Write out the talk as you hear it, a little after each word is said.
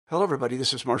Hello, everybody.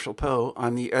 This is Marshall Poe.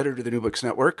 I'm the editor of the New Books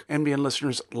Network. NBN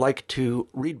listeners like to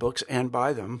read books and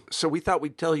buy them. So we thought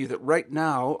we'd tell you that right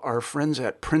now, our friends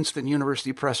at Princeton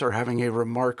University Press are having a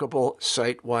remarkable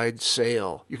site-wide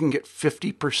sale. You can get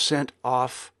 50%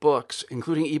 off books,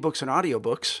 including ebooks and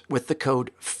audiobooks, with the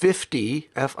code 50,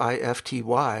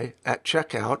 F-I-F-T-Y, at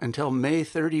checkout until May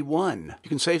 31. You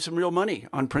can save some real money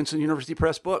on Princeton University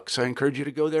Press books. I encourage you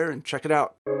to go there and check it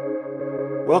out.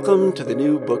 Welcome to the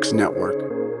New Books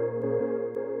Network.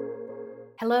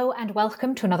 Hello and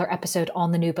welcome to another episode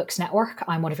on the New Books Network.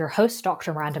 I'm one of your hosts,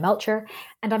 Dr. Miranda Melcher,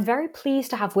 and I'm very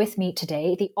pleased to have with me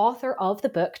today the author of the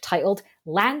book titled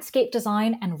Landscape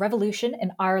Design and Revolution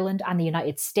in Ireland and the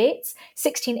United States,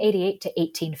 1688 to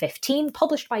 1815,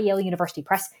 published by Yale University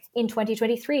Press in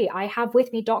 2023. I have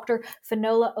with me Dr.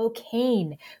 Finola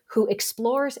O'Kane, who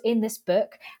explores in this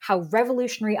book how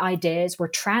revolutionary ideas were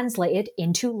translated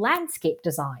into landscape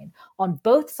design on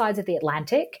both sides of the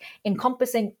Atlantic,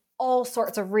 encompassing all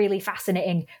sorts of really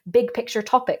fascinating big picture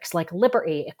topics like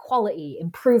liberty, equality,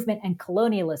 improvement, and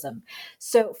colonialism.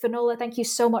 So, Finola, thank you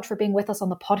so much for being with us on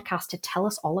the podcast to tell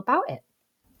us all about it.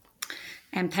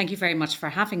 Thank you very much for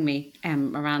having me,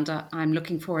 Miranda. I'm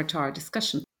looking forward to our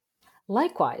discussion.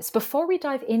 Likewise. Before we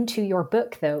dive into your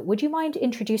book, though, would you mind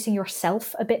introducing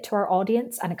yourself a bit to our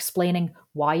audience and explaining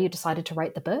why you decided to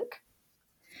write the book?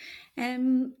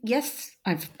 Yes,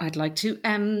 I'd like to.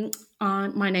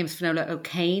 My name is Finola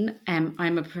O'Kane.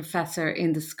 I'm a professor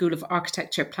in the School of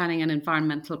Architecture, Planning and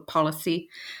Environmental Policy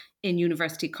in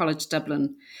University College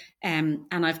Dublin. And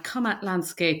I've come at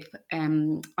landscape.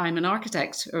 I'm an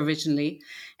architect originally,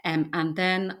 and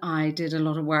then I did a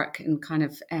lot of work in kind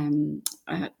of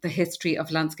the history of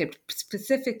landscape,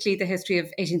 specifically the history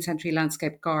of 18th century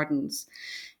landscape gardens.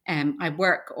 I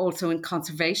work also in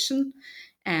conservation.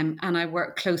 And I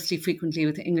work closely, frequently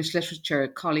with English literature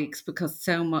colleagues because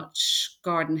so much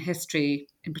garden history,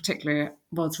 in particular,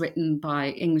 was written by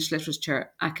English literature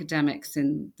academics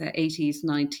in the 80s,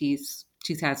 90s,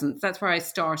 2000s. That's where I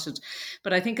started.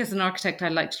 But I think as an architect, I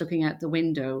liked looking out the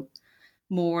window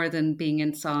more than being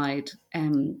inside.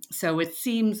 So it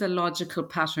seems a logical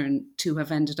pattern to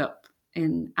have ended up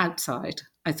in outside,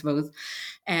 I suppose.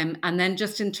 And then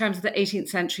just in terms of the 18th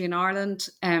century in Ireland,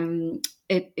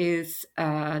 it is,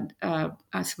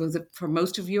 I suppose, for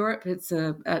most of Europe, it's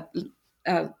a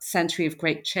century of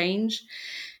great change.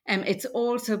 It's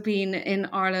also been in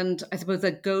Ireland, I suppose,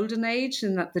 a golden age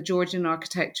in that the Georgian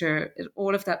architecture,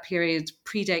 all of that period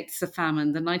predates the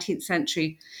famine. The 19th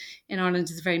century in Ireland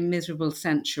is a very miserable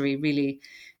century, really.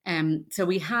 So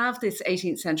we have this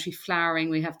 18th century flowering,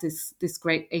 we have this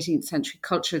great 18th century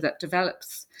culture that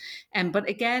develops. But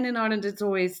again, in Ireland, there's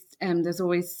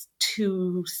always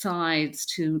two sides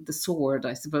to the sword,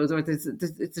 I suppose, or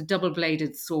it's a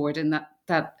double-bladed sword in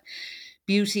that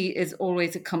beauty is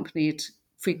always accompanied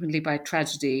frequently by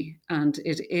tragedy, and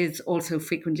it is also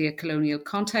frequently a colonial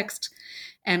context.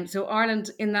 So Ireland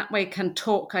in that way can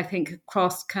talk, I think,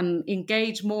 can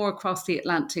engage more across the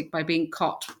Atlantic by being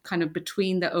caught kind of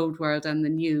between the old world and the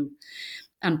new.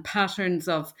 And patterns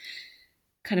of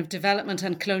kind of development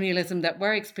and colonialism that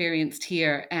were experienced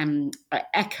here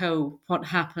echo what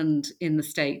happened in the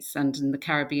States and in the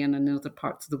Caribbean and in other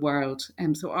parts of the world.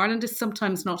 So Ireland is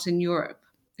sometimes not in Europe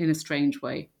in a strange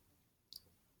way.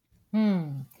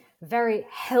 Very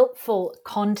helpful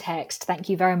context. Thank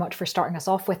you very much for starting us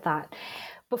off with that.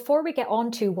 Before we get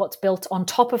on to what's built on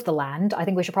top of the land, I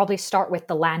think we should probably start with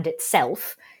the land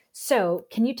itself. So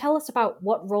can you tell us about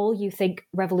what role you think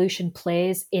revolution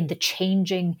plays in the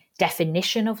changing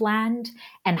definition of land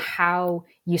and how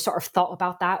you sort of thought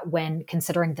about that when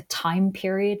considering the time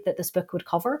period that this book would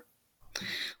cover?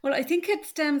 Well, I think it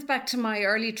stems back to my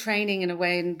early training in a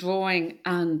way in drawing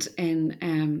and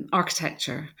in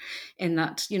architecture, in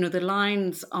that, the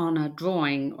lines on a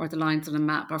drawing or the lines on a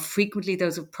map are frequently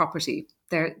those of property.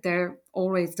 They're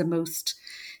always the most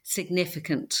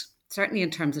significant, certainly in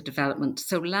terms of development.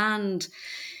 So land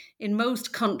in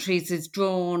most countries is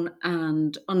drawn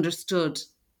and understood,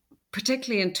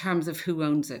 particularly in terms of who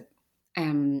owns it.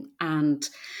 And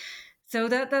so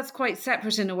that's quite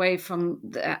separate in a way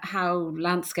from how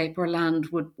landscape or land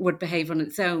would behave on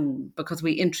its own, because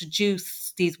we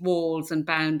introduce these walls and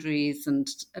boundaries and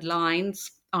lines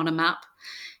on a map.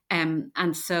 And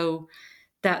so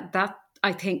that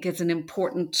I think is an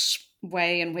important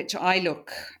way in which I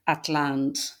look at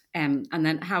land. And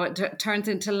then how it turns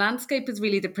into landscape is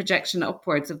really the projection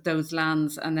upwards of those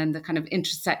lands, and then the kind of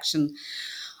intersection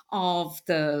of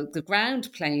the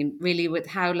ground plane really with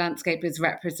how landscape is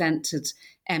represented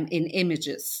in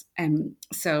images.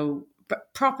 So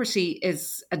property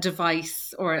is a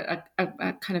device or a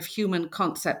kind of human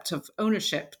concept of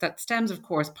ownership that stems, of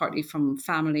course, partly from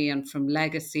family and from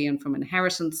legacy and from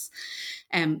inheritance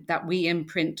that we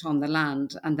imprint on the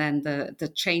land. And then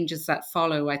the changes that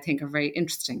follow, I think, are very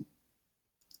interesting.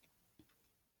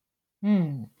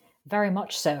 Very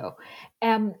much so.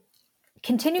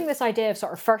 Continuing this idea of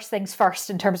sort of first things first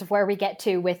in terms of where we get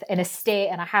to with an estate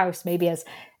and a house, maybe as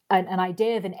an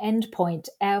idea of an end point,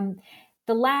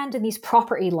 the land and these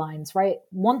property lines, right?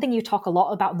 One thing you talk a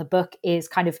lot about in the book is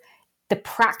kind of the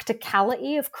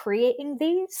practicality of creating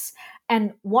these.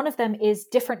 And one of them is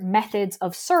different methods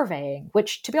of surveying,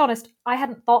 which, to be honest, I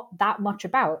hadn't thought that much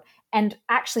about and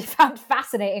actually found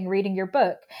fascinating reading your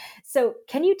book. So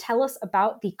can you tell us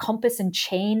about the compass and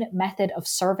chain method of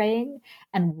surveying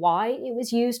and why it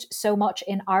was used so much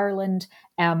in Ireland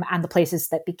and the places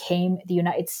that became the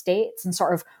United States, and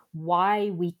sort of why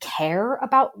we care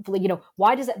about,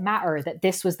 why does it matter that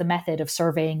this was the method of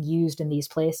surveying used in these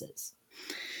places?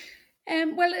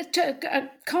 Well, a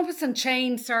compass and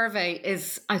chain survey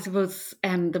is, I suppose,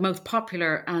 the most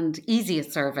popular and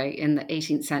easiest survey in the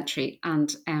 18th century.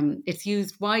 And it's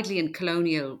used widely in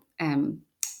colonial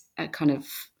kind of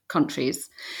countries,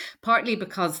 partly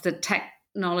because the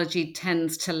technology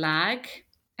tends to lag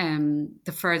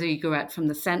the further you go out from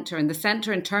the centre. And the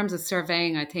centre, in terms of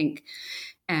surveying, I think,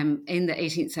 in the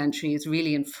 18th century is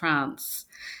really in France.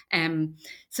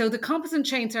 So the compass and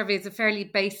chain survey is a fairly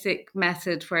basic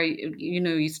method where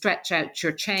you stretch out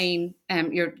your chain.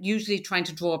 You're usually trying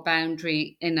to draw a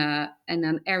boundary in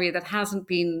an area that hasn't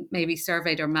been maybe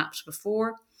surveyed or mapped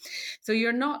before. So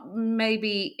you're not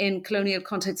maybe in colonial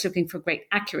context looking for great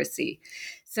accuracy.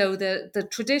 So the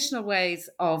traditional ways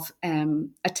of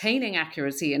attaining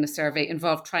accuracy in a survey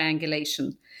involve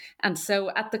triangulation. And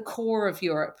so at the core of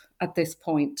Europe at this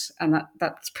point, and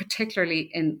that's particularly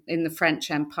in the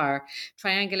French Empire,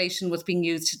 triangulation was being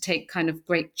used to take kind of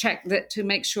great check to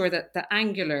make sure that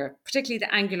particularly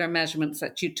the angular measurements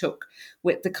that you took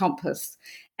with the compass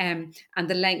and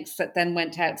the lengths that then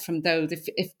went out from those,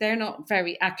 if they're not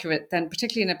very accurate, then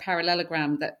particularly in a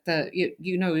parallelogram, that that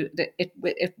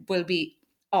it will be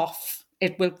off.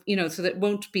 It will, so that it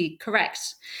won't be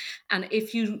correct. And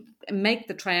if you make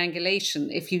the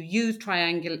triangulation, if you use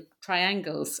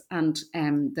triangles and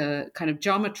the kind of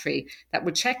geometry that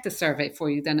would check the survey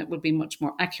for you, then it would be much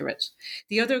more accurate.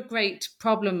 The other great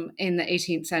problem in the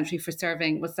 18th century for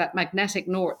surveying was that magnetic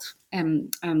north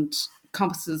and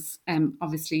compasses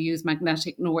obviously use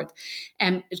magnetic north.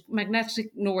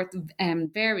 Magnetic north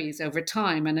varies over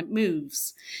time and it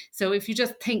moves. So if you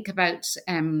just think about,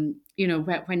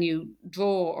 when you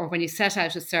draw or when you set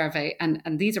out a survey,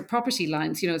 and these are property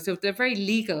lines, so they're very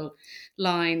legal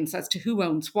lines as to who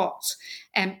owns what.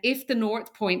 If the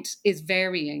north point is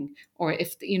varying, or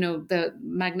if the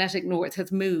magnetic north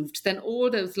has moved, then all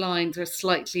those lines are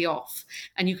slightly off.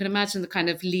 And you can imagine the kind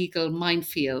of legal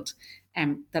minefield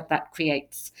that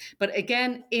creates. But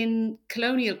again, in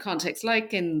colonial context,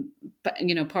 like in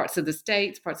parts of the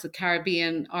States, parts of the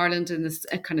Caribbean, Ireland in this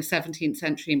kind of 17th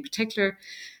century in particular,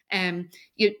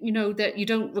 that you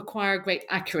don't require great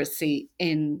accuracy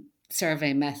in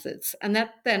survey methods, and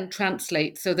that then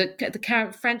translates so that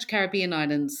the French Caribbean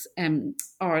islands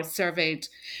are surveyed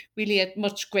really at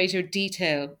much greater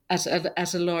detail at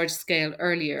a large scale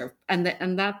earlier, and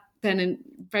that then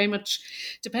very much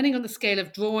depending on the scale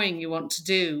of drawing you want to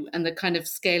do and the kind of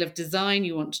scale of design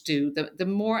you want to do, the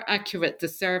more accurate the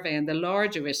survey and the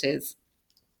larger it is,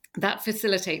 that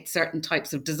facilitates certain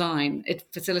types of design. It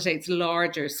facilitates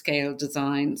larger scale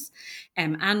designs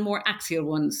and more axial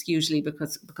ones, usually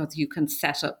because you can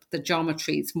set up the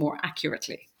geometries more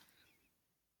accurately.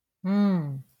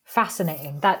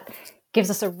 Fascinating. That gives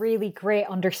us a really great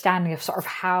understanding of sort of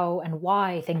how and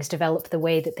why things develop the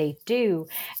way that they do.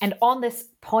 And on this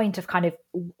point of kind of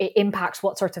it impacts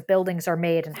what sorts of buildings are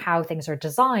made and how things are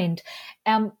designed,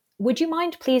 would you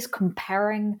mind please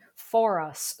comparing for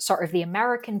us sort of the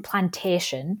American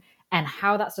plantation and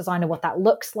how that's designed and what that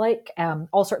looks like?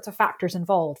 All sorts of factors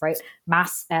involved, right?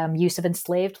 Mass use of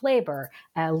enslaved labor,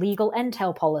 legal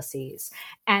entail policies,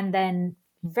 and then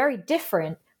very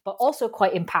different but also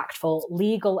quite impactful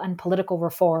legal and political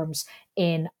reforms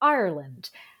in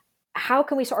Ireland. How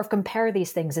can we sort of compare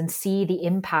these things and see the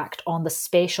impact on the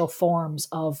spatial forms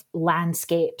of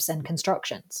landscapes and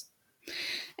constructions?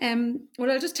 Well,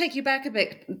 I'll just take you back a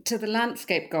bit to the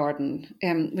landscape garden,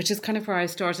 which is kind of where I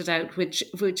started out, which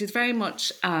is very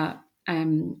much a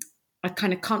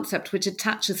kind of concept which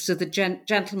attaches to the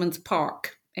gentleman's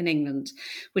park in England,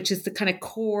 which is the kind of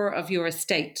core of your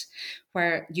estate,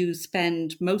 where you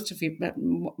spend most of your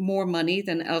more money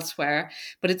than elsewhere,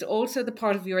 but it's also the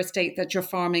part of your estate that you're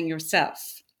farming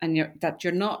yourself and that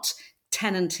you're not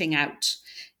tenanting out.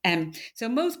 So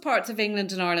most parts of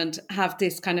England and Ireland have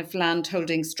this kind of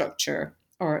landholding structure,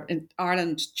 or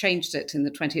Ireland changed it in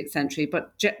the 20th century,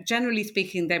 but generally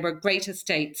speaking, they were great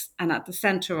estates, and at the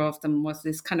centre of them was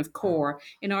this kind of core.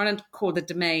 In Ireland, called the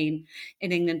domain;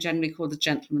 in England, generally called the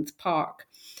gentleman's park.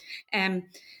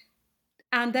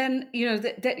 And then, you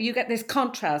get this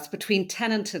contrast between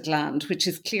tenanted land, which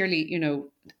is clearly,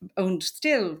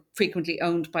 still frequently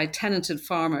owned by tenanted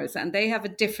farmers, and they have a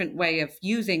different way of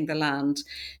using the land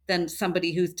than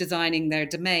somebody who's designing their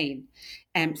domain.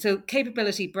 So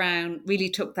Capability Brown really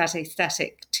took that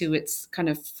aesthetic to its kind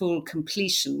of full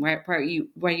completion, where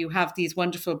you have these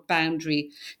wonderful boundary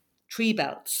tree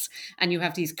belts, and you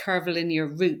have these curvilinear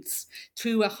routes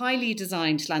through a highly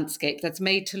designed landscape that's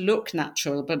made to look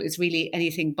natural, but is really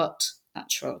anything but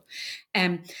natural.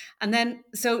 And then,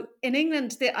 so in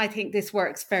England, I think this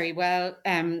works very well,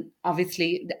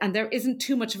 obviously, and there isn't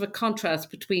too much of a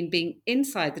contrast between being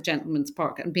inside the gentleman's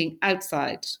park and being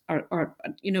outside, or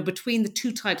between the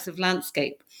two types of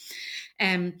landscape.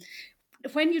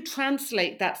 When you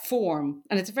translate that form,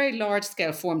 and it's a very large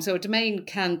scale form, so a domain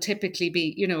can typically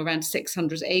be, around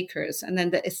 600 acres, and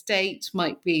then the estate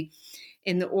might be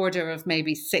in the order of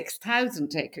maybe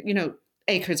 6,000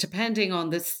 acres, depending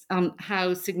on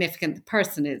how significant the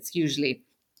person is usually.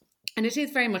 And it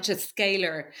is very much a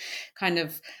scalar kind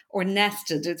of, or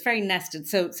nested. It's very nested.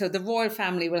 So the royal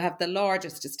family will have the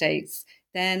largest estates,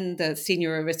 then the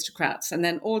senior aristocrats, and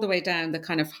then all the way down the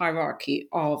kind of hierarchy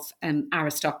of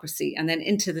aristocracy, and then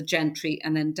into the gentry,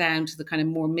 and then down to the kind of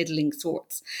more middling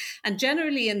sorts. And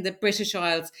generally in the British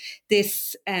Isles,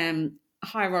 this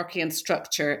hierarchy and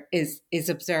structure is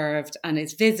observed and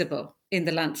is visible in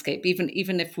the landscape,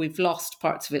 even if we've lost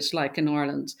parts of it, like in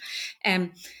Ireland.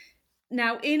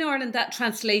 Now, in Ireland, that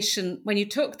translation, when you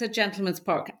took the gentleman's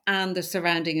park and the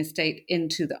surrounding estate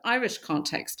into the Irish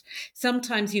context,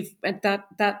 sometimes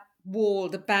that wall,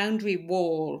 the boundary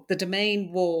wall, the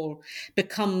domain wall,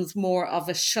 becomes more of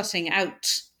a shutting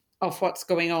out of what's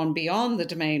going on beyond the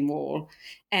domain wall,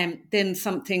 than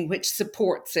something which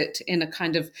supports it in a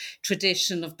kind of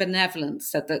tradition of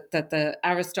benevolence, that the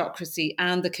aristocracy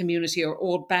and the community are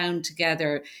all bound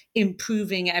together,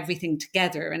 improving everything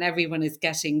together, and everyone is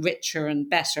getting richer and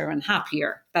better and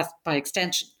happier. That's by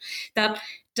extension. That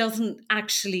doesn't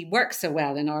actually work so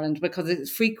well in Ireland, because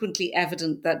it's frequently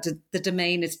evident that the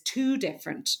domain is too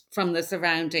different from the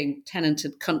surrounding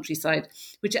tenanted countryside,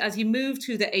 which, as you move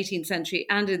through the 18th century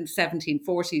and in the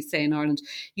 1740s, say in Ireland,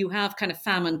 you have kind of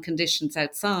famine conditions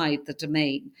outside the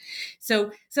domain.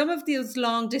 So some of those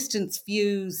long distance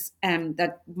views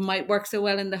that might work so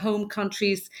well in the home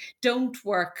countries don't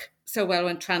work so well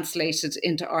when translated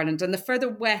into Ireland. And the further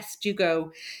west you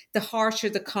go, the harsher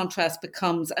the contrast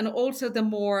becomes, and also the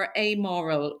more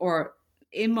amoral or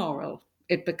immoral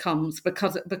it becomes,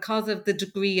 because of the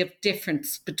degree of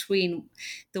difference between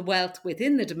the wealth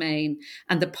within the domain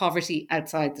and the poverty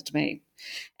outside the domain.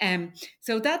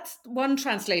 So that's one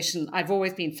translation I've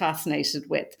always been fascinated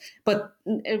with. But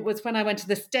it was when I went to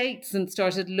the States and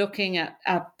started looking at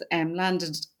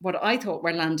what I thought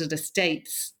were landed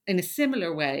estates in a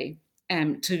similar way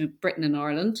to Britain and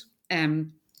Ireland.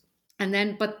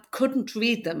 But couldn't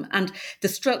read them. And the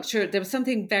structure, there was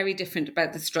something very different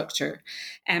about the structure.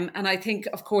 And I think,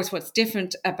 of course, what's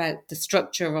different about the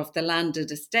structure of the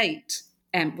landed estate,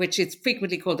 which is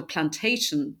frequently called the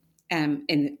plantation,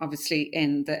 obviously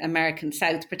in the American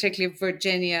South, particularly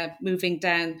Virginia, moving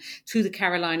down through the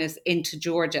Carolinas into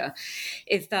Georgia,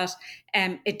 is that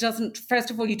it doesn't,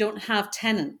 first of all, you don't have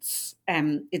tenants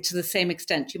to the same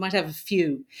extent. You might have a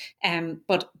few,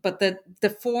 but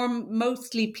the form,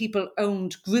 mostly people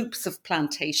owned groups of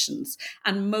plantations,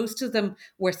 and most of them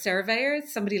were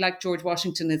surveyors. Somebody like George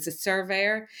Washington is a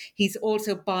surveyor. He's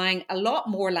also buying a lot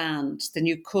more land than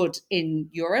you could in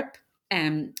Europe.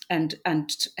 And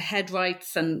head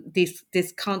rights, and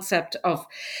this concept of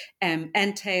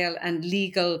entail and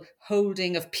legal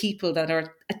holding of people that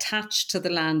are attached to the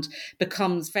land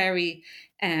becomes very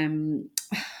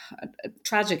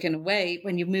tragic in a way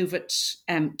when you move it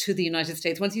to the United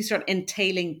States. Once you start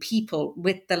entailing people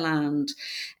with the land,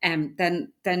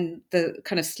 then the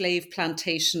kind of slave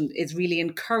plantation is really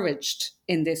encouraged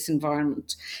in this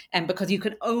environment, and because you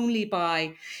can only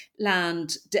buy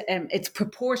land, it's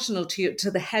proportional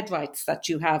to the head rights that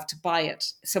you have to buy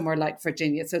it somewhere like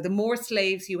Virginia. So the more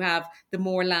slaves you have, the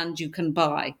more land you can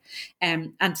buy.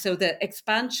 And so the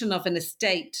expansion of an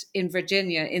estate in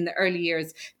Virginia in the early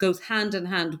years goes hand in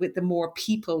hand with the more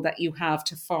people that you have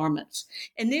to farm it.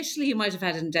 Initially, you might have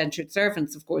had indentured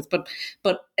servants, of course, but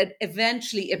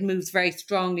eventually it moves very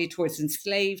strongly towards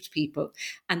enslaved people.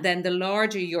 And then the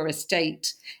larger your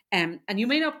estate, and you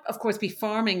may not, of course, be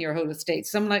farming your whole estate.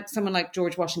 Someone like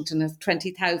George Washington has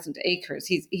 20,000 acres.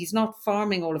 He's not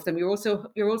farming all of them. You're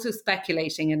also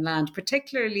speculating in land,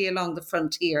 particularly along the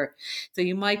frontier. So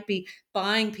you might be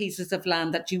buying pieces of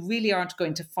land that you really aren't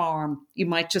going to farm. You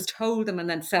might just hold them and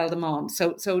then sell them on.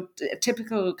 So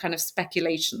typical kind of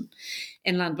speculation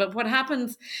in land. But what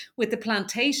happens with the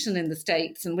plantation in the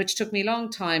States, and which took me a long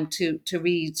time to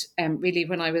read, really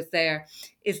when I was there,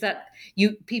 is that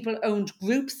people owned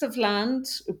groups of land,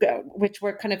 which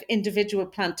were kind of individual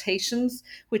plantations,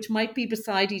 which might be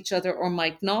beside each other or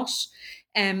might not.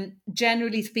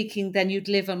 Generally speaking, then you'd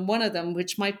live on one of them,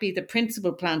 which might be the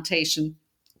principal plantation.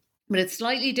 But it's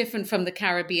slightly different from the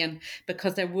Caribbean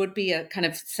because there would be a kind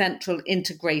of central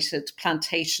integrated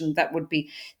plantation that would be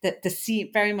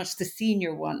very much the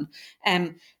senior one.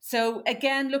 So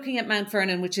again, looking at Mount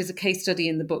Vernon, which is a case study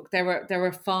in the book, there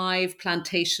were 5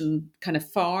 plantation kind of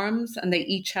farms, and they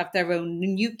each have their own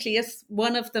nucleus.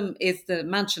 One of them is the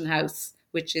Mansion House,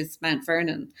 which is Mount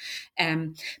Vernon.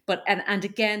 But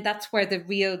again, that's where the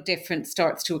real difference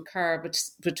starts to occur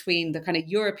between the kind of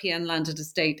European landed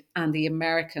estate and the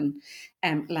American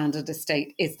landed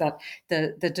estate, is that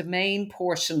the domain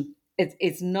portion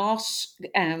is not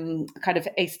kind of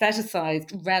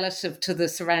aestheticized relative to the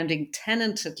surrounding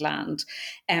tenanted land.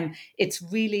 It's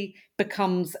really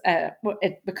becomes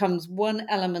one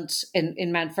element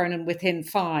in Mount Vernon within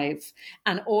 5.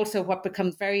 And also what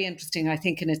becomes very interesting, I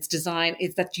think, in its design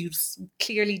is that you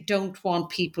clearly don't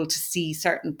want people to see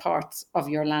certain parts of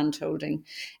your landholding,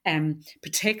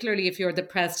 particularly if you're the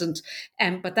president.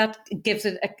 But that gives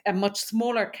it a much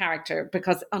smaller character,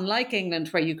 because unlike England,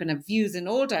 where you can have views in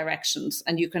all directions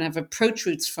and you can have approach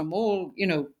routes from all,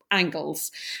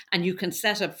 angles, and you can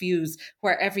set up views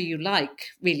wherever you like,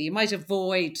 really. You might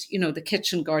avoid, the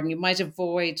kitchen garden, you might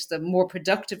avoid the more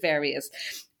productive areas,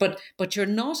 but you're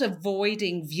not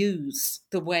avoiding views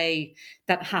the way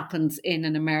that happens in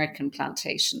an American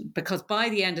plantation, because by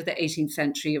the end of the 18th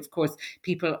century, of course,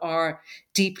 people are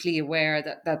deeply aware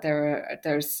that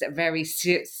there's very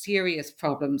serious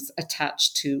problems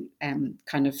attached to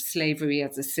kind of slavery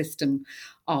as a system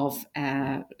of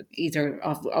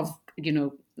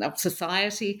of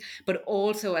society, but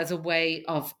also as a way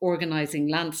of organizing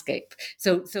landscape.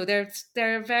 So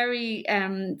they're very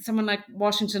someone like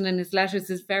Washington in his letters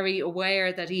is very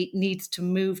aware that he needs to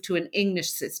move to an English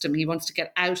system. He wants to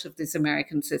get out of this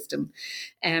American system.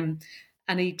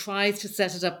 And he tries to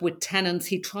set it up with tenants.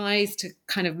 He tries to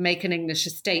kind of make an English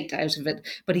estate out of it,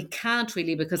 but he can't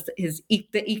really, because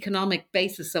the economic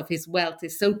basis of his wealth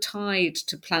is so tied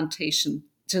to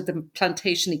the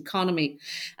plantation economy,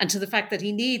 and to the fact that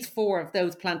he needs 4 of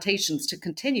those plantations to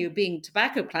continue being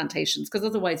tobacco plantations, because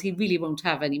otherwise he really won't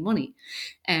have any money.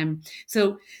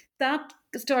 So that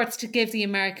starts to give the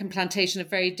American plantation a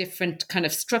very different kind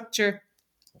of structure,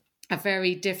 a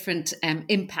very different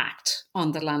impact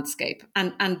on the landscape.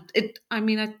 And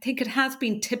I think it has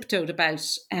been tiptoed about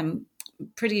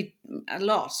pretty a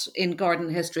lot in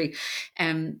garden history.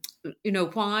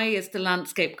 Why is the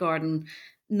landscape garden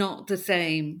not the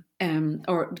same?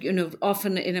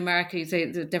 Often in America, you say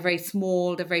that they're very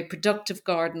small, they're very productive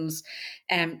gardens,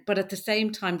 but at the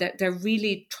same time, they're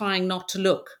really trying not to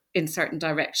look in certain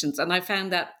directions. And I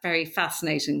found that very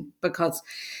fascinating, because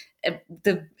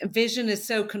the vision is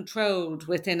so controlled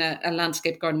within a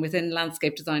landscape garden, within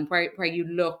landscape design, where you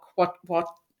look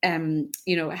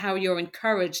how you're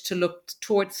encouraged to look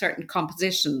towards certain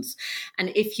compositions.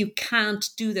 And if you can't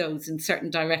do those in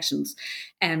certain directions,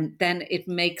 then it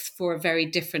makes for a very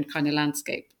different kind of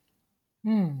landscape.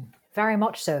 Very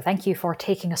much so. Thank you for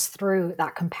taking us through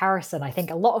that comparison. I think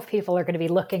a lot of people are going to be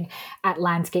looking at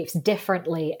landscapes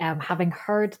differently, having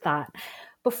heard that.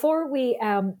 Before we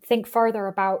think further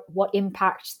about what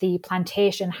impact the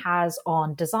plantation has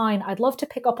on design, I'd love to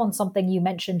pick up on something you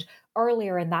mentioned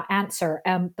earlier in that answer,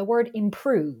 the word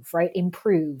improve, right?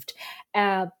 Improved.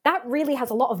 That really has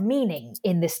a lot of meaning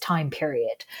in this time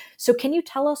period. So can you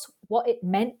tell us what it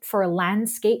meant for a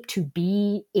landscape to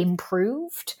be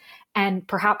improved? And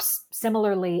perhaps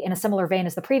similarly, in a similar vein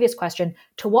as the previous question,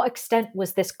 to what extent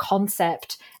was this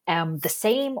concept the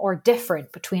same or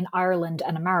different between Ireland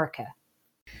and America?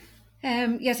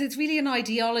 Yes, it's really an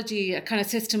ideology, a kind of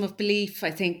system of belief,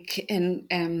 I think, in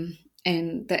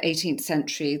the 18th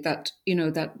century that,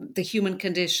 that the human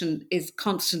condition is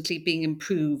constantly being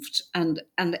improved, and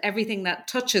everything that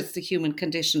touches the human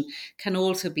condition can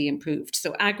also be improved.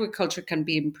 So agriculture can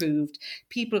be improved,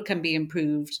 people can be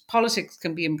improved, politics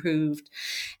can be improved.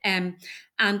 Um,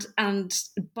 and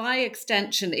by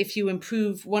extension, if you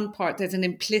improve one part, there's an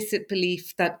implicit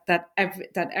belief that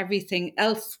everything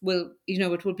else will,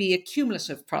 it will be a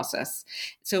cumulative process.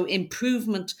 So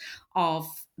improvement of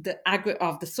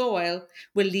the soil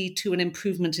will lead to an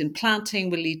improvement in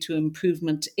planting, will lead to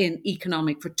improvement in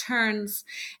economic returns,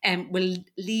 and will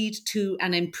lead to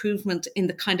an improvement in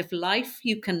the kind of life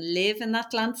you can live in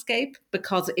that landscape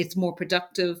because it's more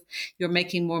productive, you're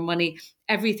making more money.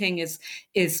 Everything is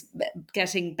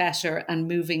getting better and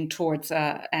moving towards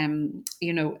a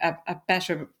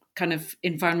better kind of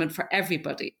environment for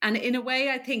everybody. And in a way,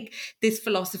 I think this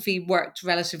philosophy worked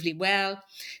relatively well,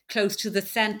 close to the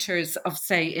centers of,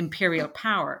 say, imperial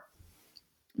power.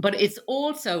 But it's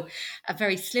also a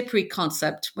very slippery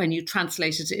concept when you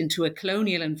translate it into a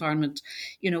colonial environment,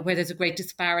 where there's a great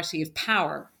disparity of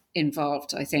power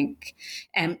involved, I think.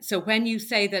 So when you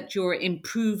say that you're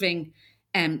improving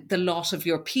the lot of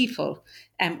your people,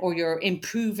 or you're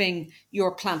improving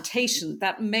your plantation,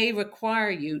 that may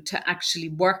require you to actually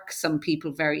work some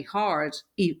people very hard,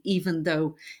 even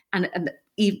though, and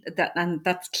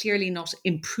that's clearly not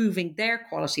improving their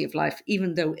quality of life,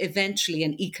 even though eventually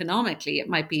and economically it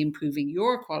might be improving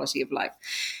your quality of life.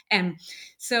 And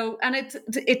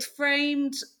it's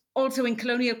framed also in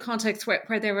colonial contexts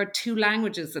where there are two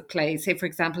languages at play. Say, for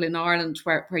example, in Ireland,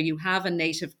 where you have a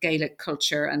native Gaelic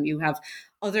culture and you have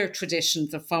other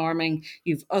traditions of farming,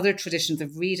 you've other traditions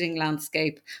of reading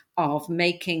landscape, of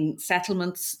making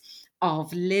settlements,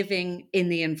 of living in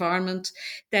the environment.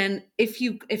 Then if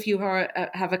you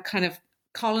have a kind of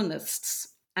colonists,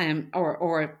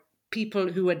 or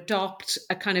people who adopt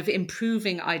a kind of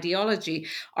improving ideology,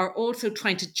 are also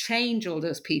trying to change all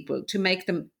those people to make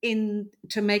them in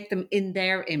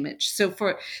their image. So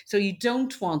you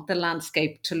don't want the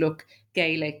landscape to look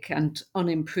Gaelic and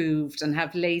unimproved and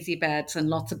have lazy beds and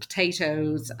lots of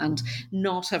potatoes and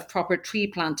not have proper tree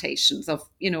plantations of,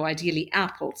 ideally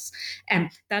apples. And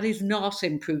that is not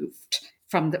improved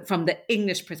from the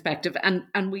English perspective.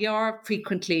 And we are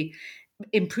frequently,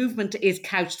 improvement is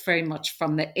couched very much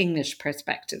from the English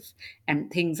perspective,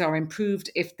 and things are improved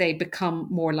if they become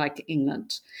more like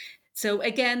England. So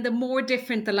again, the more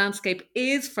different the landscape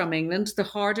is from England, the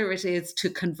harder it is to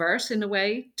convert in a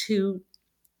way to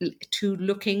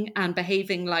looking and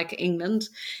behaving like England.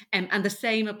 And the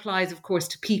same applies, of course,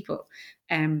 to people.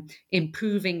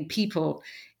 Improving people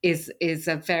is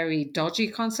a very dodgy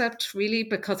concept, really,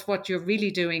 because what you're really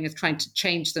doing is trying to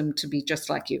change them to be just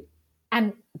like you.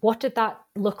 And what did that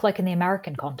look like in the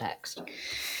American context?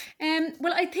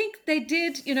 Well, I think they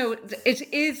did,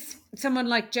 it is someone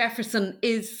like Jefferson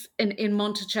is in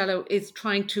Monticello is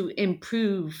trying to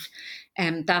improve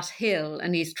that hill,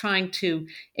 and he's trying to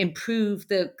improve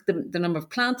the number of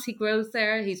plants he grows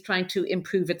there. He's trying to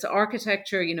improve its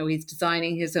architecture. He's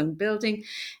designing his own building,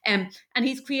 and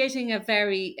he's creating a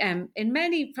very,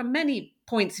 from many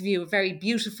points of view, a very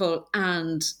beautiful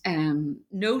and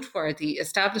noteworthy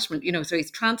establishment. So he's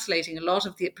translating a lot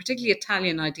of the particularly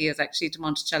Italian ideas actually to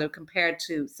Monticello compared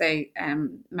to, say,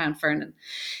 Mount Vernon.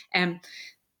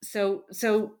 So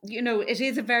it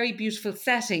is a very beautiful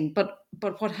setting, but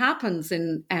what happens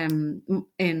in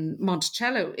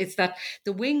Monticello is that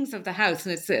the wings of the house,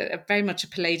 and it's very much a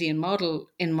Palladian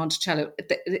model in Monticello,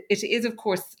 it is of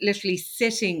course literally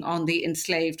sitting on the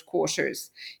enslaved quarters,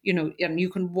 and you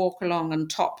can walk along on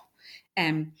top,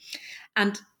 and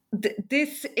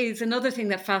this is another thing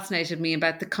that fascinated me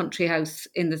about the country house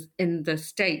in the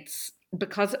States.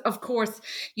 Because, of course,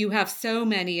 you have so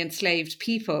many enslaved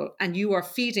people and you are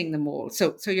feeding them all.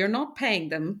 So you're not paying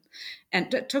them.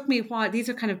 And it took me a while. These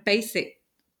are kind of basic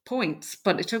points,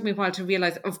 but it took me a while to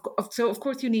realize. So, of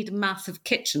course, you need massive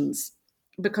kitchens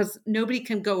because nobody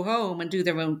can go home and do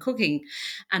their own cooking,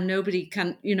 and nobody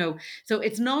can, so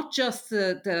it's not just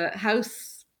the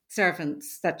house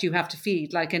servants that you have to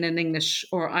feed, like in an English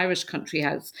or Irish country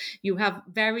house. You have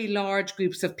very large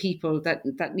groups of people that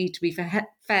need to be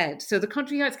fed. So the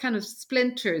country house kind of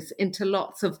splinters into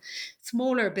lots of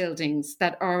smaller buildings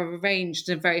that are arranged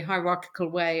in a very hierarchical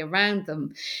way around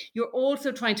them. You're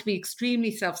also trying to be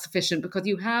extremely self-sufficient because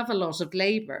you have a lot of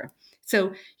labor.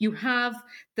 So you have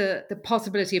the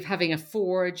possibility of having a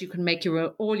forge. You can make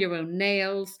all your own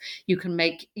nails. You can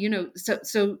make,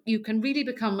 so you can really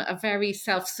become a very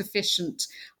self-sufficient,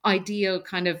 ideal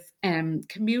kind of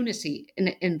community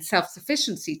in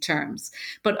self-sufficiency terms.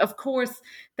 But of course,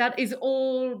 that is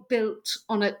all built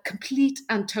on a complete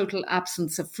and total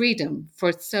absence of freedom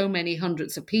for so many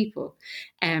hundreds of people.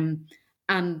 And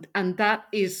that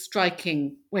is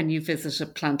striking when you visit a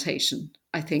plantation.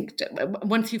 I think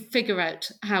once you figure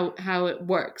out how it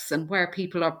works and where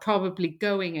people are probably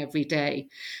going every day,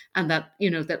 and that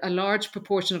that a large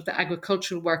proportion of the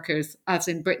agricultural workers, as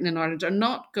in Britain and Ireland, are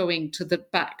not going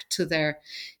back to their,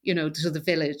 to the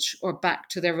village or back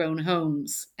to their own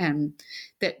homes,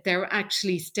 that they're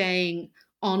actually staying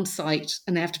on site,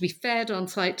 and they have to be fed on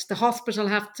site. The hospital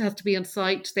have to be on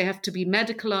site. They have to be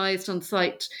medicalized on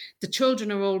site. The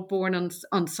children are all born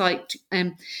on site,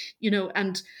 and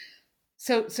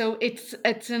so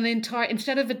it's an entire,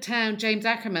 instead of a town. James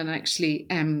Ackerman actually,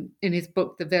 in his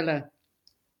book The Villa,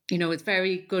 is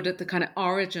very good at the kind of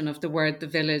origin of the word the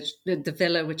village, the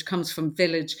villa, which comes from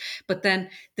village, but then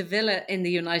the villa in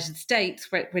the United States,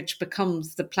 which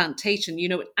becomes the plantation,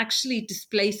 it actually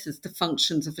displaces the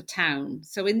functions of a town.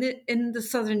 So in the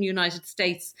southern United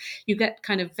States, you get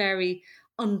kind of very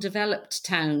undeveloped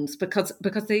towns because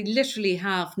they literally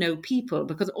have no people,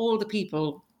 because all the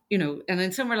people, and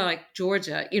in somewhere like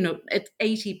Georgia, it's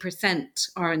 80%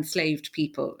 are enslaved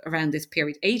people around this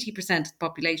period, 80% of the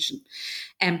population.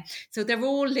 So they're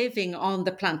all living on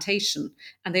the plantation,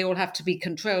 and they all have to be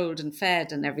controlled and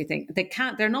fed and everything.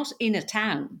 They're not in a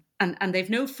town, and they've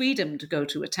no freedom to go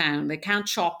to a town. They can't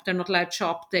shop. They're not allowed to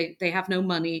shop. They have no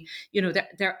money.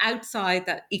 They're outside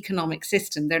that economic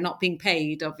system. They're not being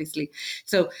paid, obviously.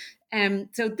 So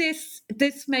this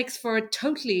makes for a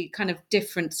totally kind of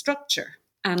different structure.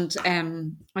 And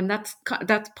that's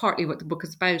partly what the book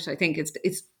is about. I think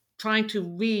it's trying to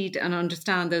read and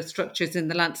understand those structures in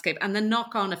the landscape, and the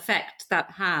knock-on effect that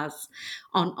has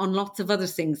on lots of other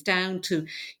things, down to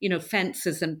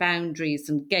fences and boundaries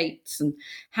and gates, and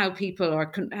how you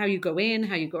go in,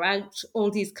 how you go out,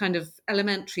 all these kind of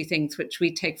elementary things which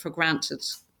we take for granted.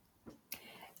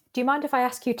 Do you mind if I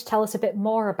ask you to tell us a bit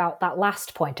more about that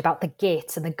last point, about the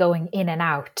gates and the going in and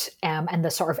out, and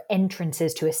the sort of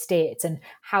entrances to estates, and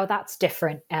how that's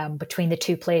different between the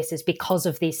two places because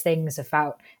of these things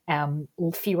about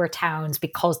fewer towns,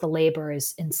 because the labour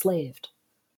is enslaved?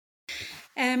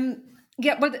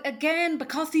 Yeah, but again,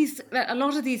 because a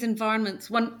lot of these environments,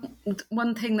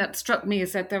 one thing that struck me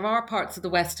is that there are parts of the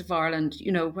west of Ireland,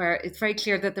 where it's very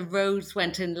clear that the roads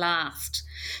went in last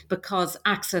because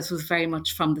access was very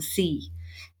much from the sea.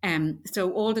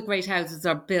 So all the great houses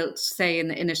are built, say, in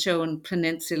the Inishowen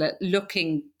Peninsula,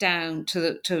 looking down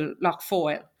to Lough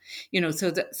Foyle,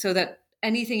 so that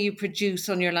anything you produce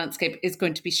on your landscape is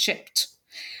going to be shipped.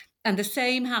 And the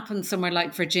same happens somewhere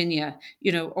like Virginia,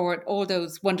 or all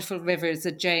those wonderful rivers,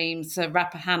 the James,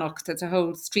 Rappahannock, there's a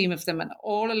whole stream of them. And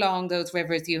all along those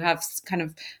rivers, you have kind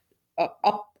of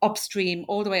upstream,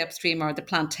 all the way upstream, are the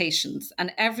plantations.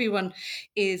 And everyone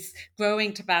is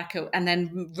growing tobacco and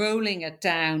then rolling it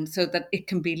down so that it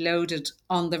can be loaded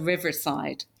on the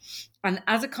riverside. And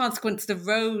as a consequence, the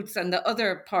roads and the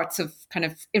other parts of kind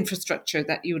of infrastructure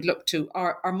that you would look to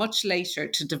are much later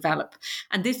to develop.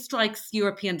 And this strikes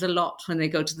Europeans a lot when they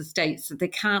go to the States, that they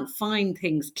can't find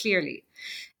things clearly.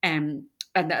 And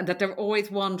that they're always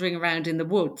wandering around in the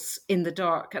woods in the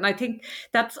dark. And I think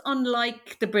that's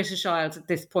unlike the British Isles at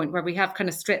this point, where we have kind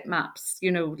of strip maps,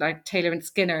 like Taylor and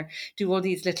Skinner do all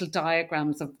these little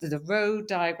diagrams of the road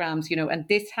diagrams, and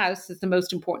this house is the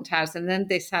most important house, and then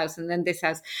this house, and then this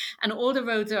house. And all the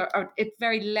roads are it's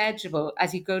very legible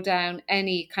as you go down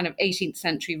any kind of 18th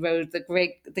century road.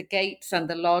 The gates and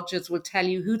the lodges will tell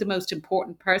you who the most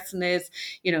important person is.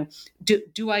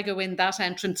 Do I go in that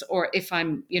entrance, or if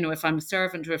I'm a servant,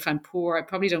 or if I'm poor, I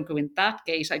probably don't go in that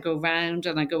gate. I go round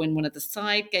and I go in one of the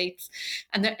side gates.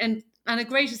 And a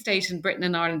great estate in Britain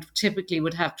and Ireland typically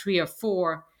would have 3 or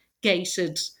 4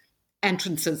 gated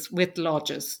entrances with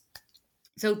lodges.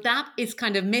 So that is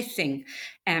kind of missing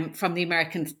from the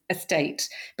American estate,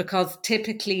 because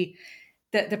typically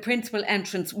the principal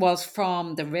entrance was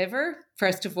from the river,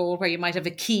 first of all, where you might have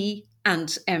a quay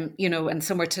and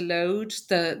somewhere to load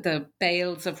the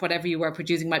bales of whatever you were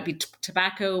producing. Might be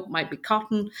tobacco, might be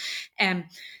cotton.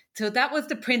 So that was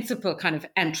the principal kind of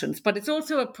entrance, but it's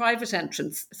also a private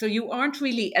entrance. So you aren't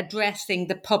really addressing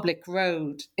the public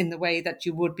road in the way that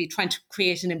you would be trying to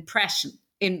create an impression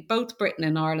in both Britain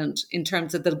and Ireland in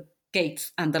terms of the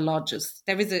gates and the lodges.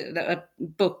 There is a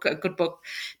good book,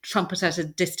 Trumpet at a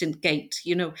Distant Gate.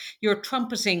 You're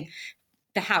trumpeting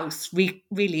the house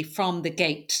really from the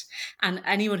gate. And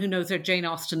anyone who knows their Jane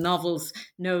Austen novels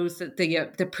knows that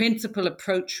the principal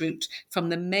approach route from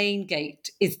the main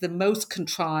gate is the most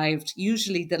contrived,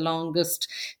 usually the longest,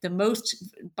 the most,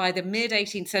 by the mid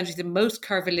 18th century, the most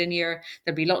curvilinear.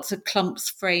 There'll be lots of clumps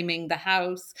framing the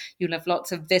house. You'll have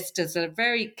lots of vistas that are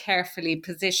very carefully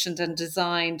positioned and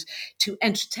designed to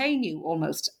entertain you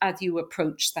almost as you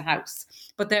approach the house.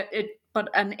 But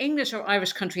an English or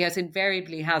Irish country house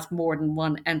invariably has more than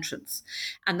one entrance.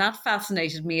 And that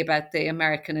fascinated me about the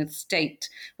American estate,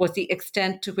 was the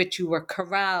extent to which you were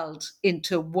corralled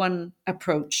into one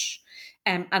approach.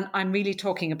 And I'm really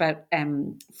talking about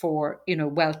for,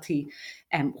 wealthy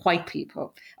white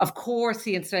people. Of course,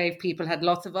 the enslaved people had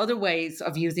lots of other ways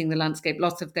of using the landscape,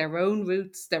 lots of their own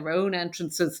routes, their own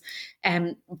entrances.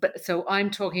 But so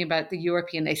I'm talking about the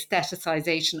European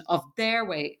aestheticization of their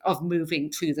way of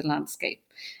moving through the landscape,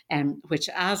 which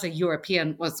as a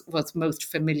European was most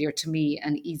familiar to me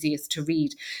and easiest to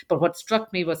read. But what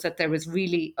struck me was that there was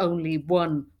really only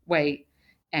one way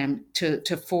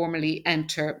to formally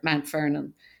enter Mount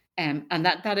Vernon. And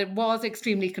that it was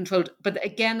extremely controlled. But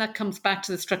again, that comes back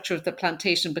to the structure of the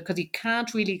plantation, because you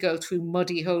can't really go through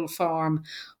Muddy Hole Farm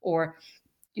or,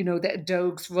 the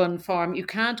Dogs Run Farm. You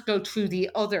can't go through the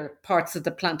other parts of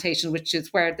the plantation, which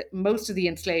is where most of the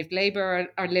enslaved labor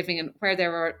are living, and where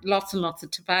there are lots and lots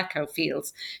of tobacco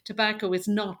fields. Tobacco is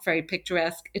not very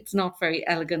picturesque. It's not very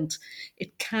elegant.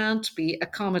 It can't be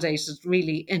accommodated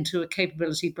really into a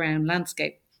capability brown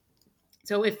landscape.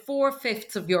 So if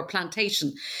 4/5 of your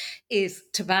plantation is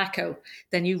tobacco,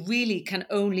 then you really can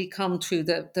only come through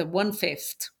the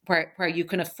 1/5 where you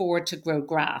can afford to grow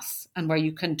grass and where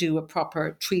you can do a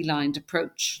proper tree-lined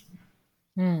approach.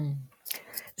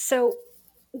 So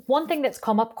one thing that's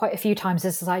come up quite a few times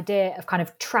is this idea of kind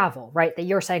of travel, right? That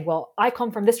you're saying, well, I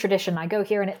come from this tradition, I go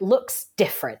here and it looks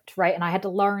different, right? And I had to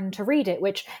learn to read it,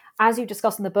 which, as you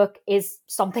discuss in the book, is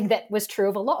something that was true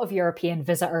of a lot of European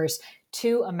visitors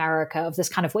to America, of this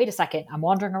kind of, wait a second, I'm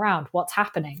wandering around, what's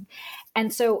happening?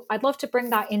 And so I'd love to bring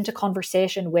that into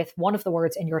conversation with one of the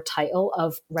words in your title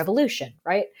of revolution,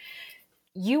 right?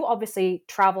 You obviously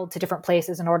traveled to different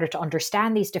places in order to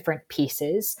understand these different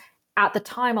pieces. At the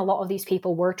time, a lot of these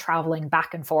people were traveling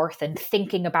back and forth and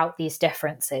thinking about these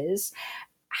differences.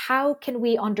 How can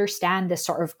we understand this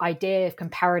sort of idea of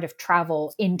comparative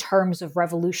travel in terms of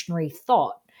revolutionary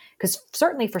thought? Because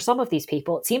certainly for some of these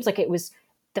people, it seems like it was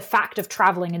the fact of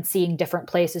traveling and seeing different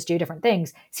places do different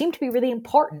things seemed to be really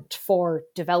important for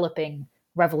developing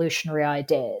revolutionary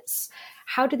ideas.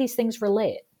 How do these things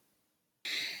relate?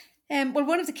 Well,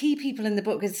 one of the key people in the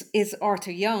book is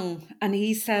Arthur Young, and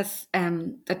he says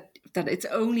that it's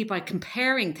only by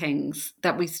comparing things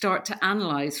that we start to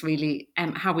analyse really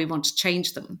how we want to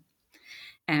change them.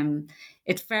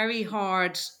 It's very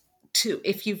hard to,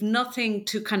 if you've nothing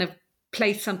to kind of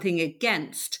place something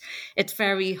against, it's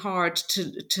very hard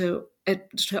to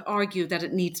argue that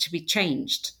it needs to be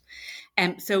changed.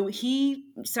 So he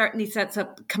certainly sets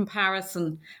up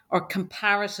comparison or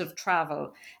comparative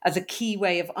travel as a key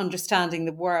way of understanding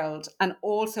the world and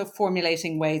also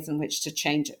formulating ways in which to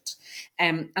change it.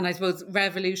 And I suppose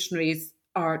revolutionaries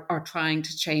are trying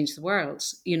to change the world.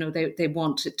 They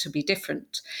want it to be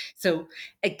different. So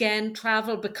again,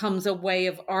 travel becomes a way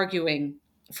of arguing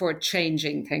for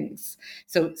changing things.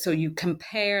 So you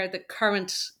compare the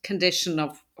current condition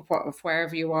of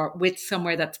wherever you are with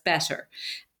somewhere that's better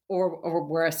or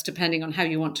worse, depending on how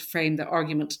you want to frame the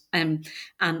argument, and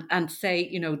say,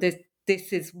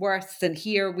 this is worse than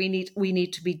here. We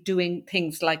need to be doing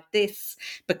things like this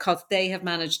because they have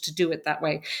managed to do it that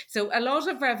way. So a lot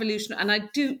of revolution, and I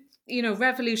do,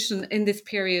 revolution in this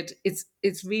period is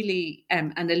really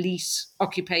an elite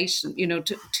occupation.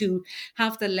 To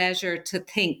have the leisure to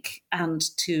think and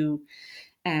to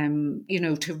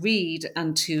to read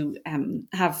and to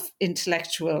have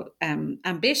intellectual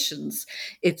ambitions.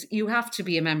 You have to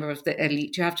be a member of the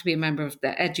elite. You have to be a member of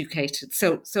the educated.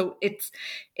 So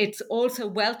it's also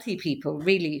wealthy people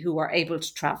really who are able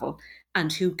to travel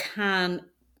and who can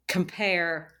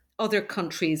compare other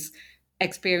countries'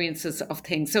 experiences of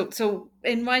things. So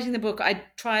in writing the book, I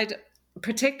tried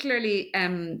particularly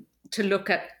to look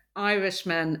at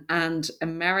Irishmen and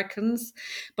Americans.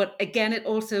 But again, it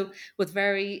also was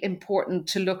very important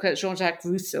to look at Jean-Jacques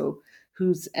Rousseau,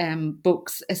 whose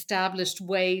books established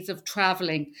ways of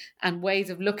traveling and ways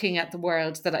of looking at the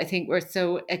world that I think were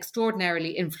so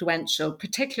extraordinarily influential,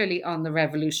 particularly on the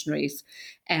revolutionaries,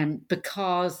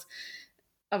 because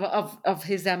of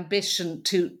his ambition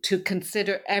to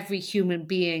consider every human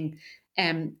being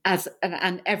as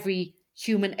and every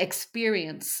human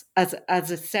experience as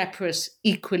a separate,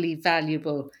 equally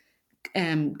valuable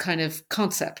kind of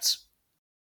concept.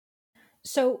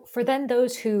 So for then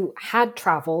those who had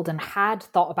travelled and had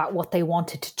thought about what they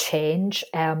wanted to change,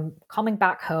 coming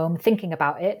back home, thinking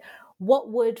about it, what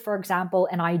would, for example,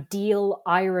 an ideal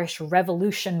Irish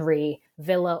revolutionary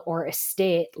villa or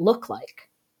estate look like?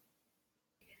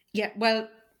 Yeah, well,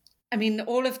 I mean,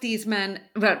 all of these men,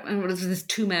 well, there's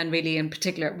two men really in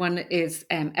particular. One is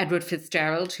Edward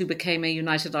Fitzgerald, who became a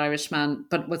United Irishman,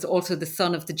 but was also the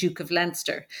son of the Duke of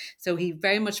Leinster. So he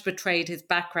very much betrayed his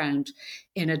background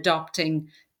in adopting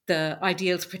the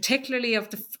ideals, particularly of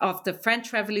the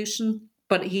French Revolution.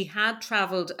 But he had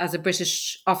travelled as a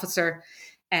British officer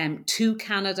to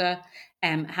Canada,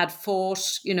 had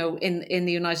fought, in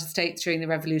the United States during the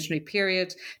Revolutionary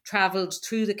period, travelled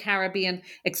through the Caribbean,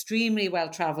 extremely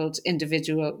well-travelled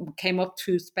individual, came up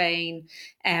through Spain,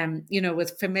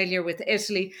 was familiar with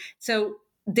Italy. So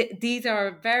these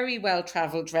are very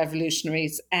well-travelled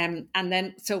revolutionaries. And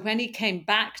then, so when he came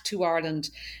back to Ireland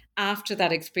after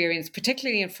that experience,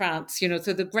 particularly in France,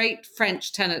 so the great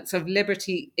French tenets of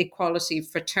liberty, equality,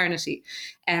 fraternity,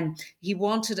 he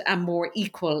wanted a more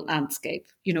equal landscape.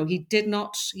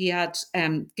 He had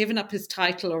given up his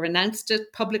title or announced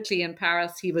it publicly in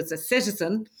Paris. He was a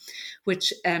citizen,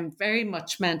 which very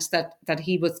much meant that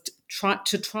he was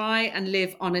to try and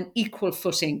live on an equal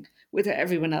footing with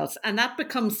everyone else. And that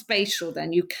becomes spatial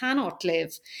then. You cannot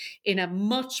live in a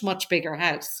much, much bigger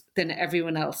house than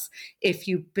everyone else if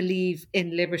you believe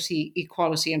in liberty,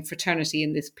 equality, and fraternity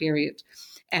in this period.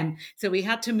 So he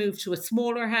had to move to a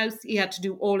smaller house. He had to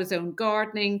do all his own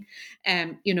gardening.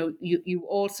 You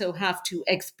also have to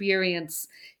experience,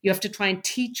 you have to try and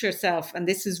teach yourself, and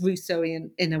this is Rousseauian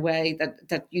in a way,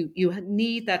 that you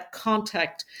need that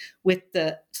contact with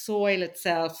the soil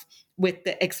itself, with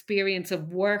the experience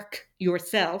of work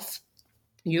yourself.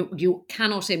 You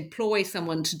cannot employ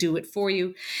someone to do it for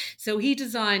you. So he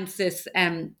designs this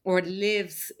or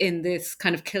lives in this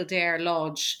kind of Kildare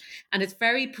lodge. And it's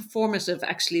very performative,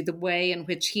 actually, the way in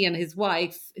which he and his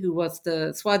wife, who was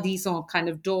the soi-disant kind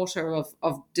of daughter of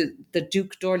the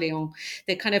Duke d'Orléans,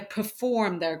 they kind of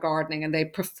perform their gardening and they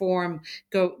perform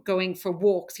going for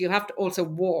walks. You have to also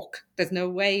walk. There's no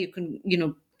way you can,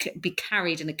 be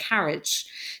carried in a carriage,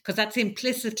 because that's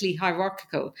implicitly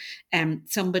hierarchical.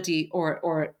 Somebody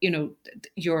or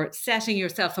you're setting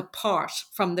yourself apart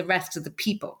from the rest of the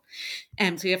people.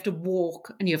 So you have to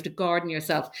walk and you have to garden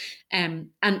yourself. And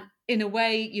in a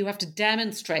way, you have to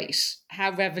demonstrate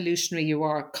how revolutionary you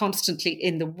are constantly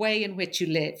in the way in which you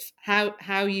live.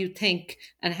 How you think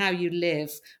and how you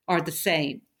live are the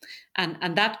same.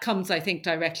 And that comes, I think,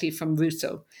 directly from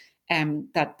Rousseau.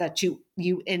 That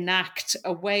you enact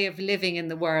a way of living in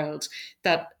the world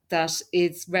that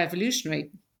is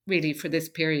revolutionary, really, for this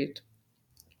period.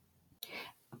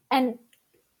 And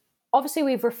obviously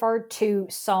we've referred to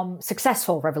some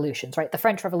successful revolutions, right? The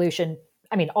French Revolution,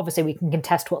 I mean, obviously we can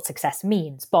contest what success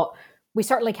means, but we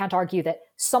certainly can't argue that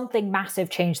something massive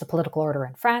changed the political order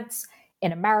in France,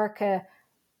 in America.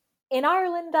 In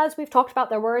Ireland, as we've talked about,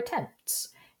 there were attempts.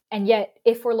 And yet,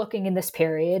 if we're looking in this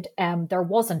period, there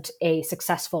wasn't a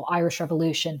successful Irish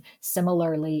Revolution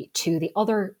similarly to the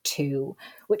other two,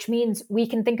 which means we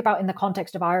can think about, in the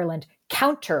context of Ireland,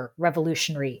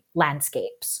 counter-revolutionary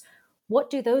landscapes. What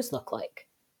do those look like?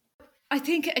 I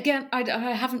think, again, I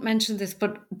haven't mentioned this,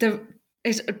 but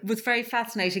it was very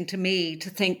fascinating to me to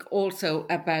think also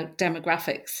about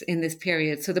demographics in this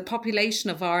period. So the population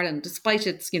of Ireland, despite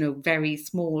its, very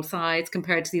small size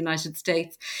compared to the United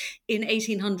States, in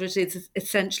 1800 is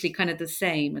essentially kind of the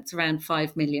same. It's around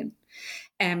 5 million.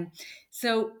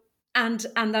 So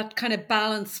that kind of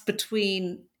balance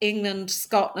between England,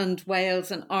 Scotland,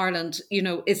 Wales, and Ireland,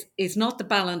 is not the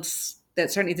balance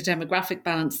that, certainly the demographic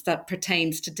balance that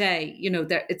pertains today.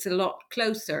 It's a lot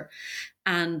closer.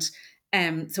 And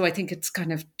so I think it's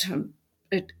kind of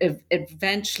it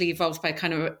eventually evolved by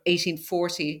kind of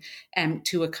 1840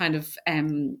 to a kind of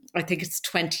I think it's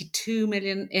 22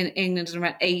 million in England and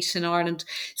around 8 in Ireland.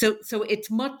 So it's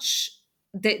much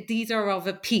these are of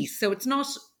a piece. So it's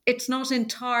not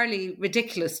entirely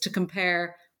ridiculous to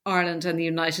compare Ireland and the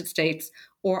United States,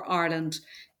 or Ireland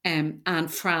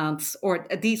and France, or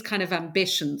these kind of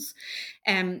ambitions.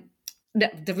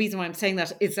 The reason why I'm saying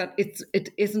that is that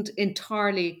it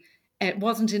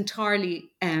wasn't entirely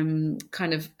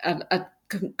kind of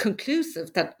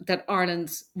conclusive that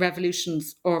Ireland's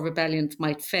revolutions or rebellions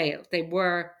might fail. They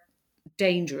were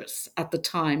dangerous at the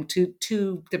time to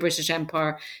the British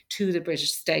Empire, to the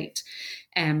British state,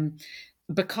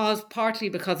 partly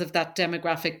because of that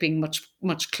demographic being much,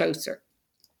 much closer.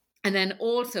 And then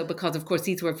also because, of course,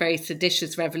 these were very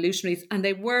seditious revolutionaries, and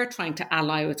they were trying to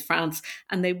ally with France,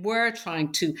 and they were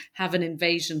trying to have an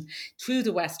invasion through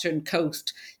the western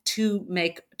coast to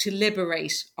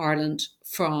liberate Ireland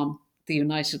from the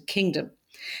United Kingdom.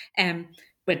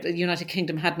 But the United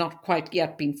Kingdom had not quite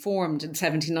yet been formed in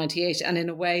 1798. And in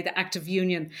a way, the Act of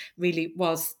Union really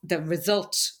was the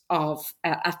result of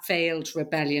a failed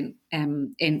rebellion,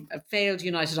 in a failed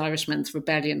United Irishmen's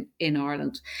rebellion in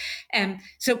Ireland.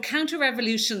 So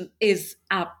counter-revolution is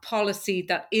a policy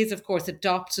that is, of course,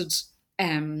 adopted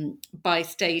by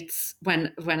states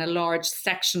when a large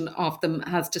section of them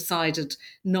has decided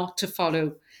not to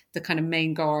follow the kind of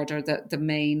main guard or the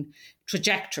main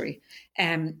trajectory.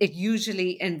 It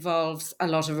usually involves a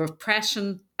lot of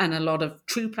repression and a lot of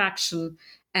troop action,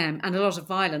 and a lot of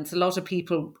violence. A lot of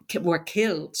people were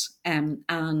killed, and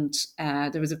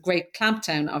there was a great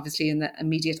clampdown, obviously, in the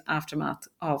immediate aftermath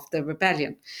of the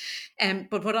rebellion.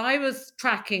 But what I was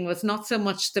tracking was not so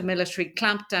much the military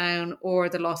clampdown or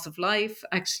the loss of life,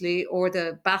 actually, or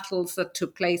the battles that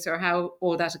took place or how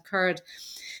all that occurred,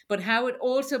 but how it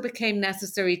also became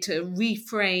necessary to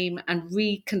reframe and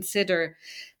reconsider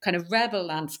kind of rebel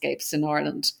landscapes in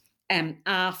Ireland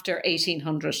after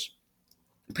 1800.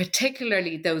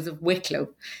 Particularly those of Wicklow,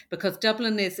 because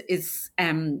Dublin is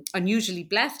unusually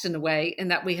blessed in a way in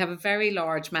that we have a very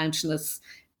large mountainous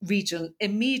region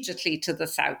immediately to the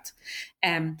south.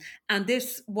 And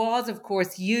this was, of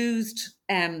course, used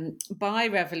by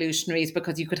revolutionaries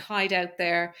because you could hide out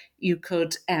there, you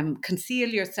could conceal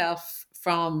yourself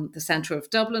from the centre of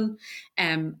Dublin,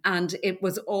 and it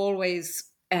was always...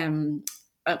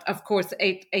 of course,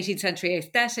 18th century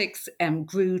aesthetics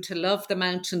grew to love the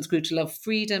mountains, grew to love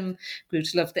freedom, grew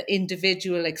to love the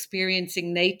individual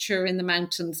experiencing nature in the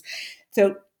mountains.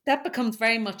 So that becomes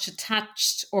very much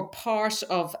attached or part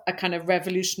of a kind of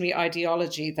revolutionary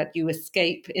ideology that you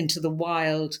escape into the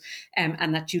wild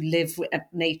and that you live with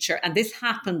nature. And this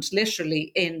happened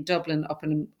literally in Dublin up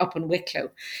in Wicklow.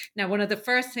 Now, one of the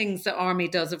first things the army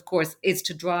does, of course, is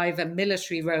to drive a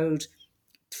military road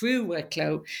through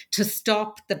Wicklow to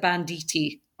stop the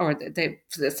banditti, or they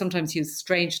sometimes use a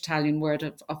strange Italian word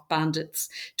of bandits,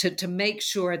 to make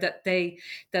sure that the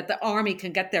army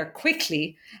can get there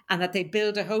quickly, and that they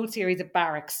build a whole series of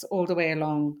barracks all the way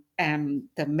along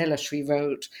the military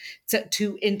road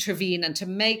to intervene and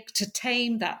to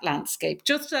tame that landscape,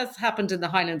 just as happened in the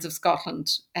Highlands of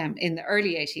Scotland in the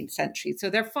early 18th century.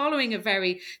 So they're following a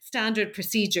very standard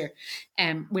procedure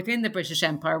within the British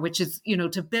Empire, which is,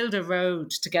 to build a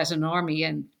road to get an army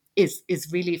in is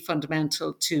really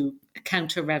fundamental to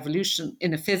counter-revolution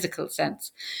in a physical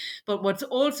sense. But what's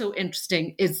also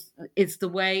interesting is the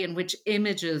way in which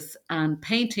images and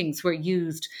paintings were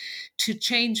used to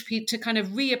to kind of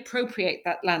reappropriate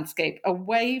that landscape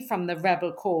away from the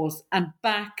rebel cause and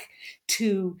back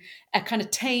to a kind of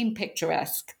tame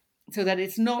picturesque, so that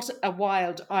it's not a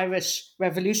wild Irish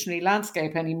revolutionary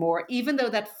landscape anymore, even though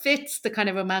that fits the kind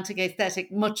of romantic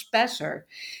aesthetic much better.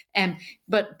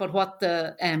 But what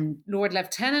the Lord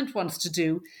Lieutenant wants to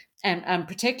do, and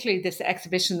particularly this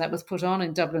exhibition that was put on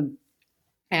in Dublin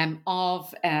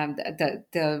of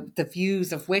the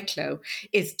views of Wicklow,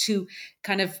 is to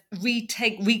kind of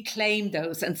reclaim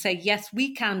those and say, yes,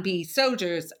 we can be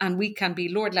soldiers and we can be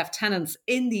Lord Lieutenants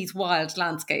in these wild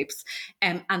landscapes.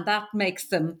 And that makes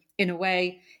them, in a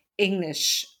way,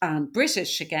 English and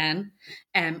British again,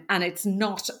 and it's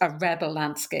not a rebel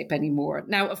landscape anymore.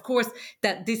 Now, of course,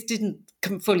 that this didn't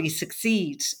fully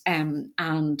succeed,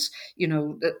 and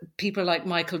people like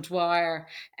Michael Dwyer,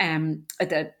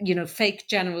 fake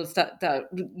generals, the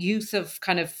use of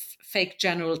kind of fake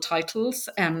general titles,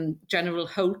 General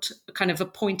Holt kind of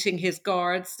appointing his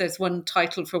guards. There's one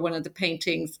title for one of the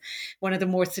paintings, one of the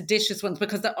more seditious ones,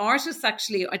 because the artists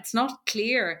actually, it's not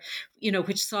clear,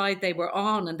 which side they were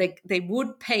on, and they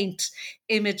would paint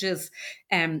images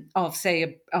of,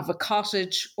 say, of a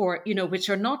cottage, or which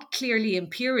are not clearly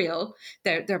imperial.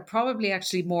 They're probably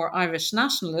actually more Irish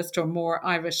nationalist or more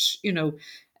Irish,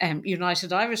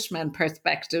 United Irishmen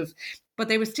perspective. But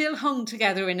they were still hung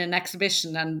together in an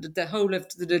exhibition, and the whole of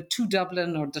the two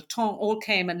Dublin or the Tongue all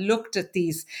came and looked at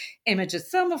these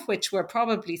images, some of which were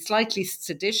probably slightly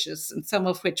seditious and some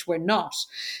of which were not.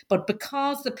 But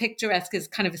because the picturesque is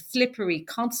kind of a slippery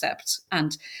concept,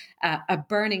 and a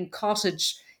burning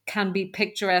cottage can be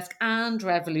picturesque and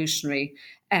revolutionary,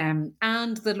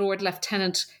 and the Lord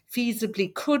Lieutenant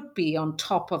feasibly could be on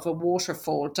top of a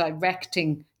waterfall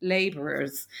directing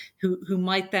labourers who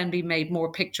might then be made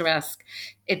more picturesque.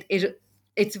 It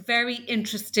it's a very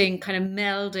interesting kind of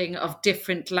melding of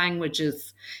different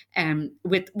languages,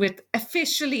 with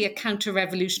officially a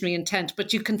counter-revolutionary intent,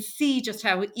 but you can see just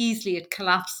how easily it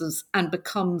collapses and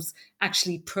becomes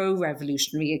actually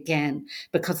pro-revolutionary again,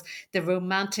 because the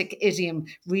romantic idiom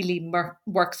really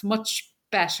works much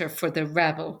better for the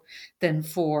rebel than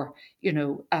for,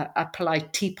 a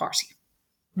polite tea party.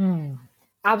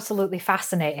 Absolutely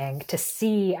fascinating to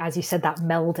see, as you said, that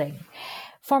melding.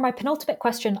 For my penultimate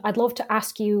question, I'd love to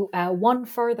ask you one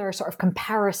further sort of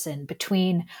comparison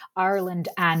between Ireland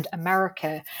and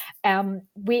America.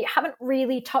 We haven't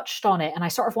really touched on it, and I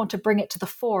sort of want to bring it to the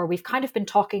fore. We've kind of been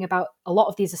talking about a lot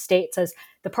of these estates as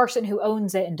the person who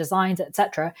owns it and designs it,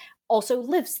 etc., also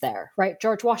lives there, right?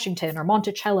 George Washington or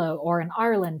Monticello or in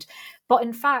Ireland. But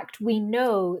in fact, we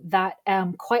know that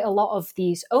quite a lot of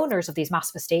these owners of these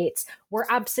massive estates were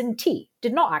absentee,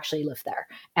 did not actually live there.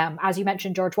 As you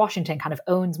mentioned, George Washington kind of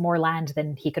owns more land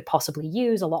than he could possibly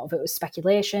use. A lot of it was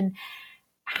speculation.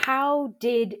 How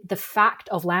did the fact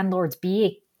of landlords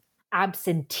being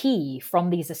absentee from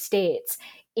these estates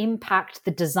impact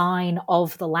the design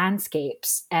of the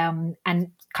landscapes? And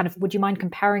kind of, would you mind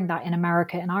comparing that in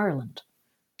America and Ireland?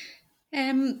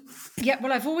 Yeah,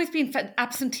 well, I've always been,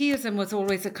 absenteeism was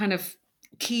always a kind of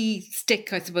key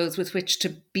stick, I suppose, with which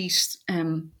to beat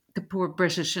the poor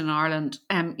British in Ireland.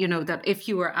 That if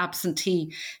you were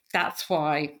absentee, that's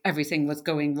why everything was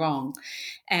going wrong.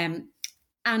 And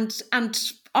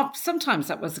sometimes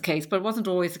that was the case, but it wasn't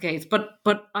always the case. But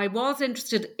I was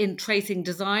interested in tracing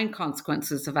design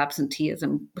consequences of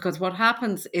absenteeism, because what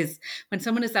happens is when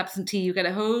someone is absentee, you get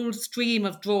a whole stream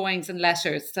of drawings and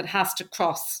letters that has to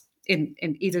cross in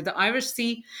either the Irish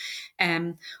Sea,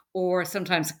 or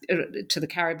sometimes to the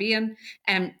Caribbean,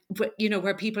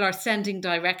 where people are sending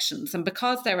directions. And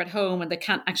because they're at home and they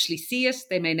can't actually see it,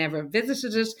 they may never have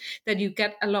visited it, then you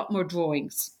get a lot more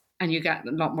drawings and you get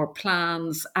a lot more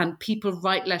plans, and people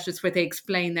write letters where they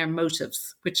explain their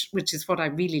motives, which is what I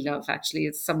really love, actually,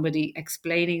 is somebody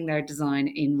explaining their design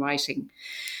in writing.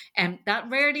 That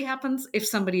rarely happens if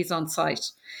somebody is on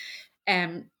site.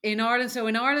 In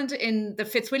Ireland, in the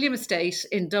Fitzwilliam estate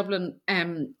in Dublin,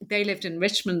 they lived in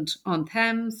Richmond on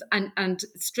Thames, and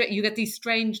you get these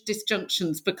strange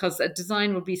disjunctions, because a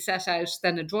design will be set out,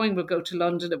 then a drawing will go to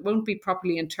London, it won't be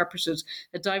properly interpreted,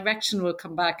 a direction will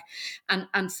come back,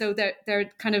 and so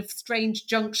they're kind of strange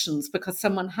junctions, because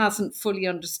someone hasn't fully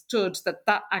understood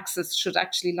that axis should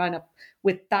actually line up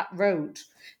with that road.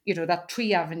 That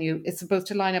tree avenue is supposed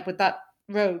to line up with that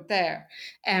road there,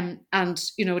 and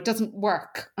it doesn't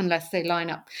work unless they line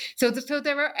up. So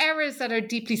there are errors that are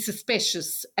deeply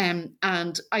suspicious,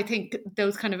 and I think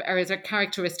those kind of errors are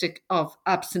characteristic of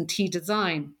absentee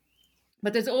design.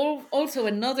 But there's also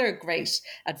another great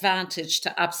advantage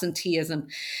to absenteeism,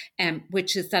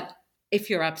 which is that if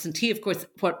you're absentee, of course,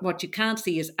 what you can't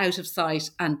see is out of sight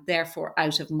and therefore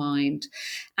out of mind.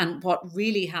 And what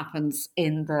really happens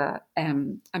in the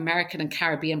American and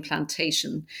Caribbean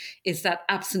plantation is that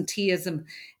absenteeism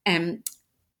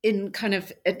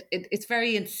it's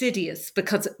very insidious,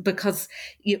 because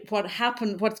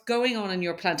what's going on in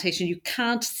your plantation, you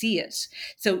can't see it,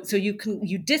 so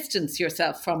you distance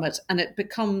yourself from it, and it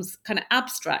becomes kind of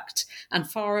abstract and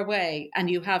far away, and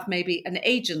you have maybe an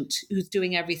agent who's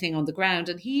doing everything on the ground,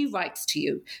 and he writes to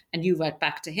you and you write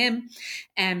back to him,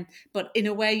 but in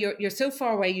a way you're so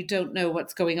far away you don't know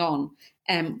what's going on.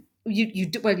 You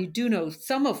do know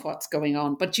some of what's going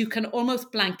on, but you can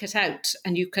almost blank it out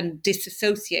and you can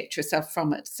disassociate yourself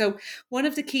from it. So one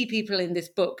of the key people in this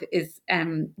book is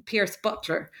Pierce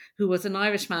Butler, who was an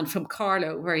Irishman from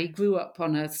Carlow, where he grew up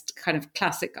on a kind of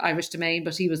classic Irish domain,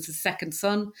 but he was the second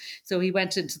son. So he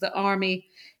went into the army,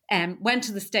 went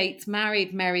to the States,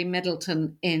 married Mary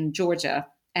Middleton in Georgia,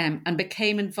 and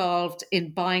became involved in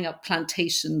buying up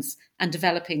plantations and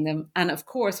developing them. And of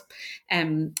course,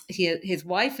 his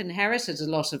wife inherited a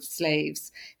lot of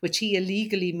slaves, which he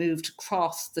illegally moved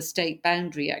across the state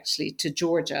boundary, actually, to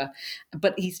Georgia.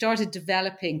 But he started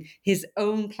developing his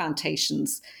own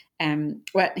plantations.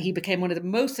 He became one of the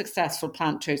most successful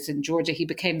planters in Georgia. He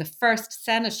became the first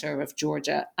senator of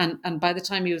Georgia. And by the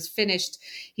time he was finished,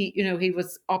 he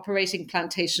was operating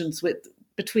plantations with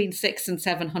between 600 and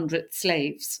 700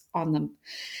 slaves on them.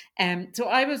 So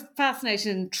I was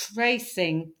fascinated in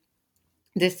tracing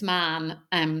this man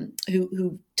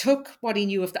who took what he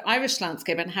knew of the Irish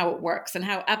landscape and how it works, and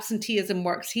how absenteeism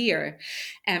works here,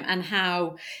 and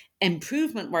how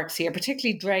improvement works here,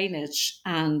 particularly drainage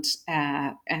and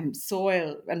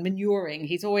soil and manuring.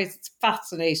 He's always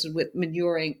fascinated with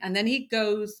manuring. And then he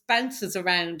bounces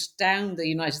around down the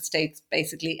United States,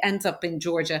 basically, ends up in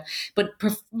Georgia, but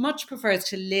much prefers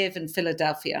to live in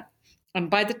Philadelphia.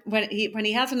 And when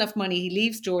he has enough money, he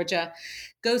leaves Georgia,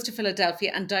 goes to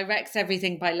Philadelphia, and directs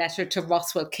everything by letter to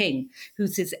Roswell King,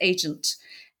 who's his agent.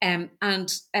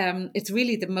 It's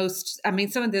really the most. I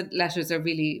mean, some of the letters are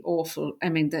really awful. I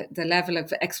mean, the level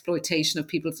of exploitation of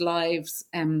people's lives,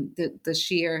 the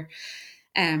sheer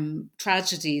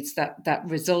tragedies that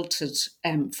resulted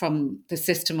from the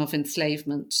system of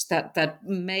enslavement that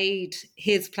made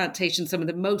his plantation some of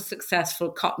the most successful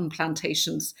cotton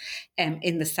plantations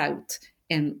in the South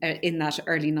in that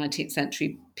early 19th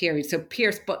century period. So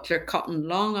Pierce Butler Cotton,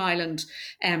 Long Island,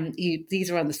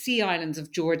 these are on the Sea Islands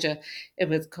of Georgia. It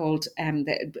was called,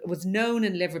 it was known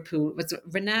in Liverpool, it was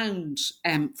renowned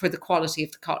for the quality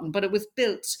of the cotton, but it was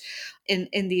built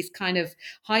in these kind of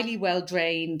highly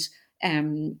well-drained,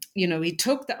 he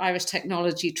took the Irish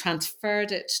technology,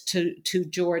 transferred it to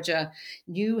Georgia,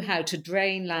 knew how to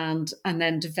drain land and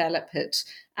then develop it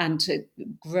and to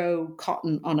grow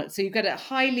cotton on it. So you get a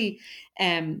highly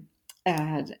kind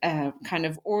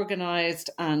of organized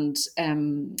and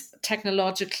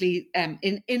technologically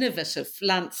innovative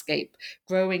landscape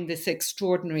growing this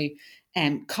extraordinary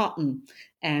cotton.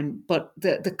 But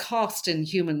the cost in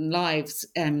human lives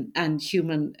and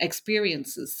human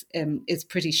experiences is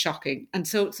pretty shocking. And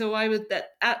so I would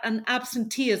and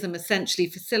absenteeism essentially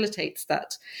facilitates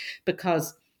that,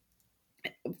 because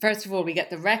first of all, we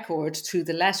get the record through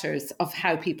the letters of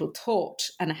how people thought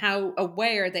and how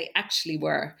aware they actually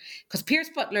were. Because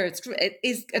Pierce Butler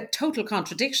is a total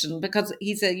contradiction, because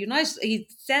he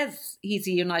says he's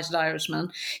a United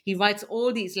Irishman. He writes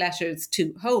all these letters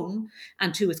to home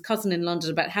and to his cousin in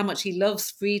London about how much he loves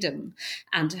freedom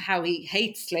and how he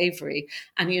hates slavery,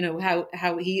 and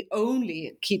how he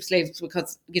only keeps slaves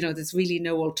because there's really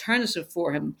no alternative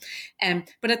for him.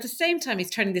 But at the same time, he's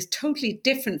turning this totally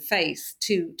different face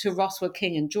to Roswell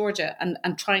King in Georgia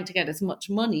and trying to get as much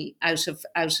money out of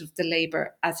the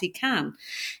labor as he can.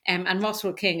 And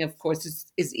Roswell King, of course,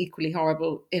 is equally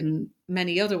horrible in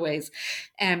many other ways.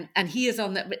 And he is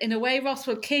in a way,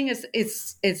 Roswell King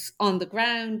is on the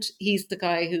ground. He's the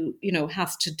guy who,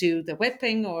 has to do the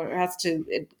whipping or has to,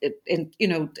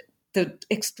 the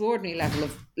extraordinary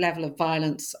level of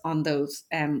violence on those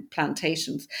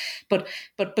plantations. But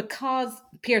because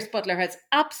Pierce Butler has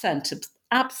absented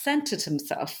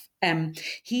himself,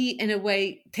 he in a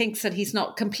way thinks that he's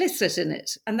not complicit in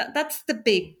it, and that's the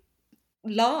big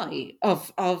lie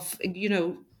of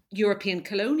European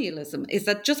colonialism, is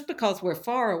that just because we're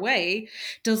far away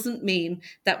doesn't mean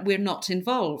that we're not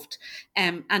involved.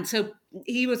 And so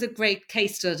he was a great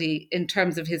case study in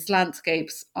terms of his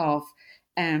landscapes of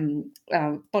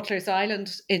Butler's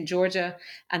Island in Georgia,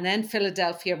 and then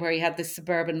Philadelphia, where he had this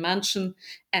suburban mansion,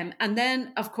 and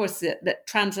then, of course, the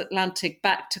transatlantic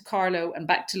back to Carlow and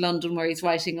back to London, where he's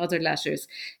writing other letters.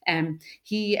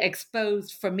 He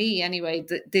exposed, for me anyway,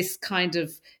 this kind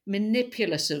of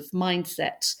manipulative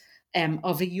mindset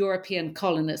of a European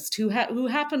colonist who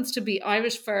happens to be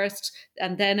Irish first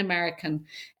and then American,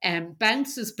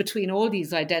 bounces between all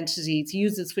these identities,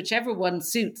 uses whichever one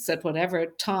suits at whatever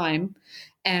time,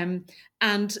 and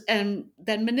then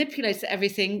manipulates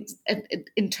everything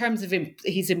in terms of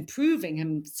he's improving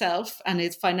himself and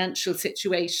his financial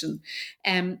situation,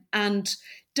 and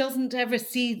doesn't ever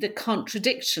see the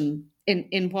contradiction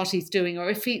in what he's doing, or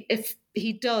if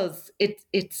he does,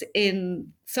 it's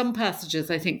in some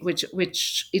passages, I think,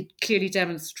 which it clearly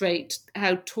demonstrate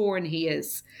how torn he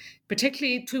is,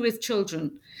 particularly to his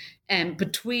children,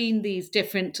 between these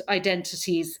different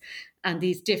identities and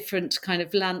these different kind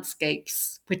of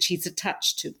landscapes which he's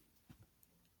attached to.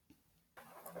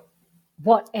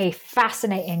 What a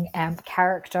fascinating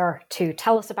character to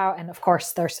tell us about. And of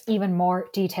course, there's even more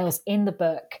details in the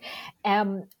book.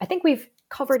 I think we've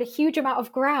covered a huge amount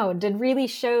of ground and really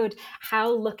showed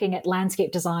how looking at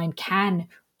landscape design can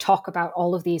talk about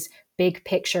all of these big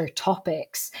picture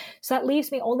topics. So that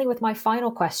leaves me only with my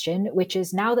final question, which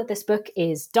is, now that this book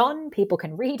is done, people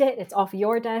can read it, it's off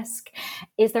your desk,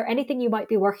 is there anything you might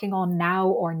be working on now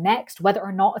or next, whether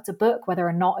or not it's a book, whether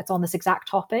or not it's on this exact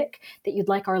topic, that you'd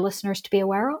like our listeners to be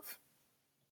aware of?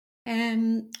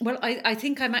 Well, I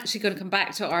think I'm actually going to come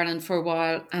back to Ireland for a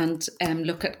while and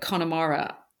look at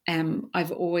Connemara.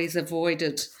 I've always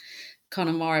avoided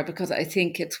Connemara because I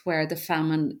think it's where the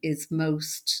famine is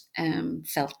most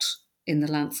felt in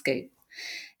the landscape.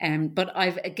 But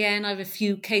I've a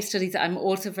few case studies. I'm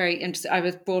also very interested. I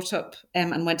was brought up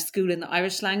and went to school in the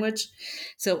Irish language,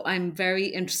 so I'm very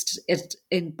interested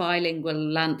in bilingual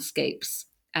landscapes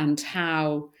and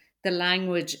how the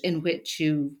language in which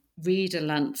you read a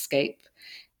landscape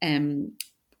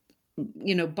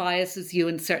biases you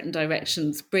in certain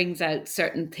directions, brings out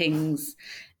certain things,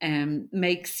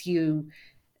 makes you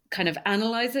kind of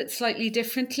analyse it slightly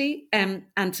differently. And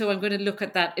so I'm going to look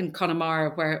at that in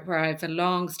Connemara, where I have a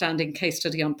long-standing case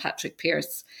study on Patrick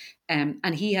Pearse.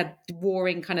 And he had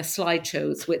warring kind of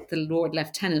slideshows with the Lord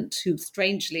Lieutenant, who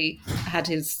strangely had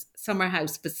his summer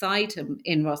house beside him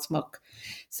in Rossmuck.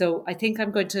 So I think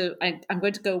I'm going to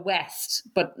go west,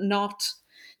 but not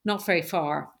very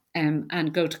far,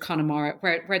 and go to Connemara,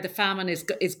 where the famine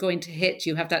is going to hit.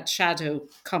 You have that shadow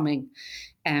coming,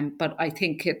 but I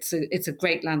think it's a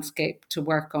great landscape to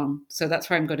work on. So that's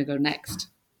where I'm going to go next.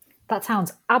 That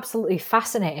sounds absolutely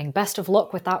fascinating. Best of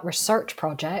luck with that research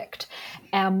project.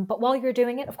 But while you're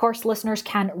doing it, of course, listeners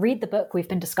can read the book we've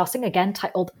been discussing, again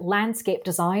titled Landscape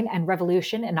Design and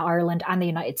Revolution in Ireland and the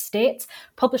United States,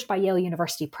 published by Yale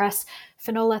University Press.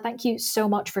 Finola, thank you so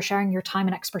much for sharing your time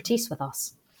and expertise with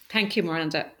us. Thank you,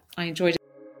 Miranda. I enjoyed it.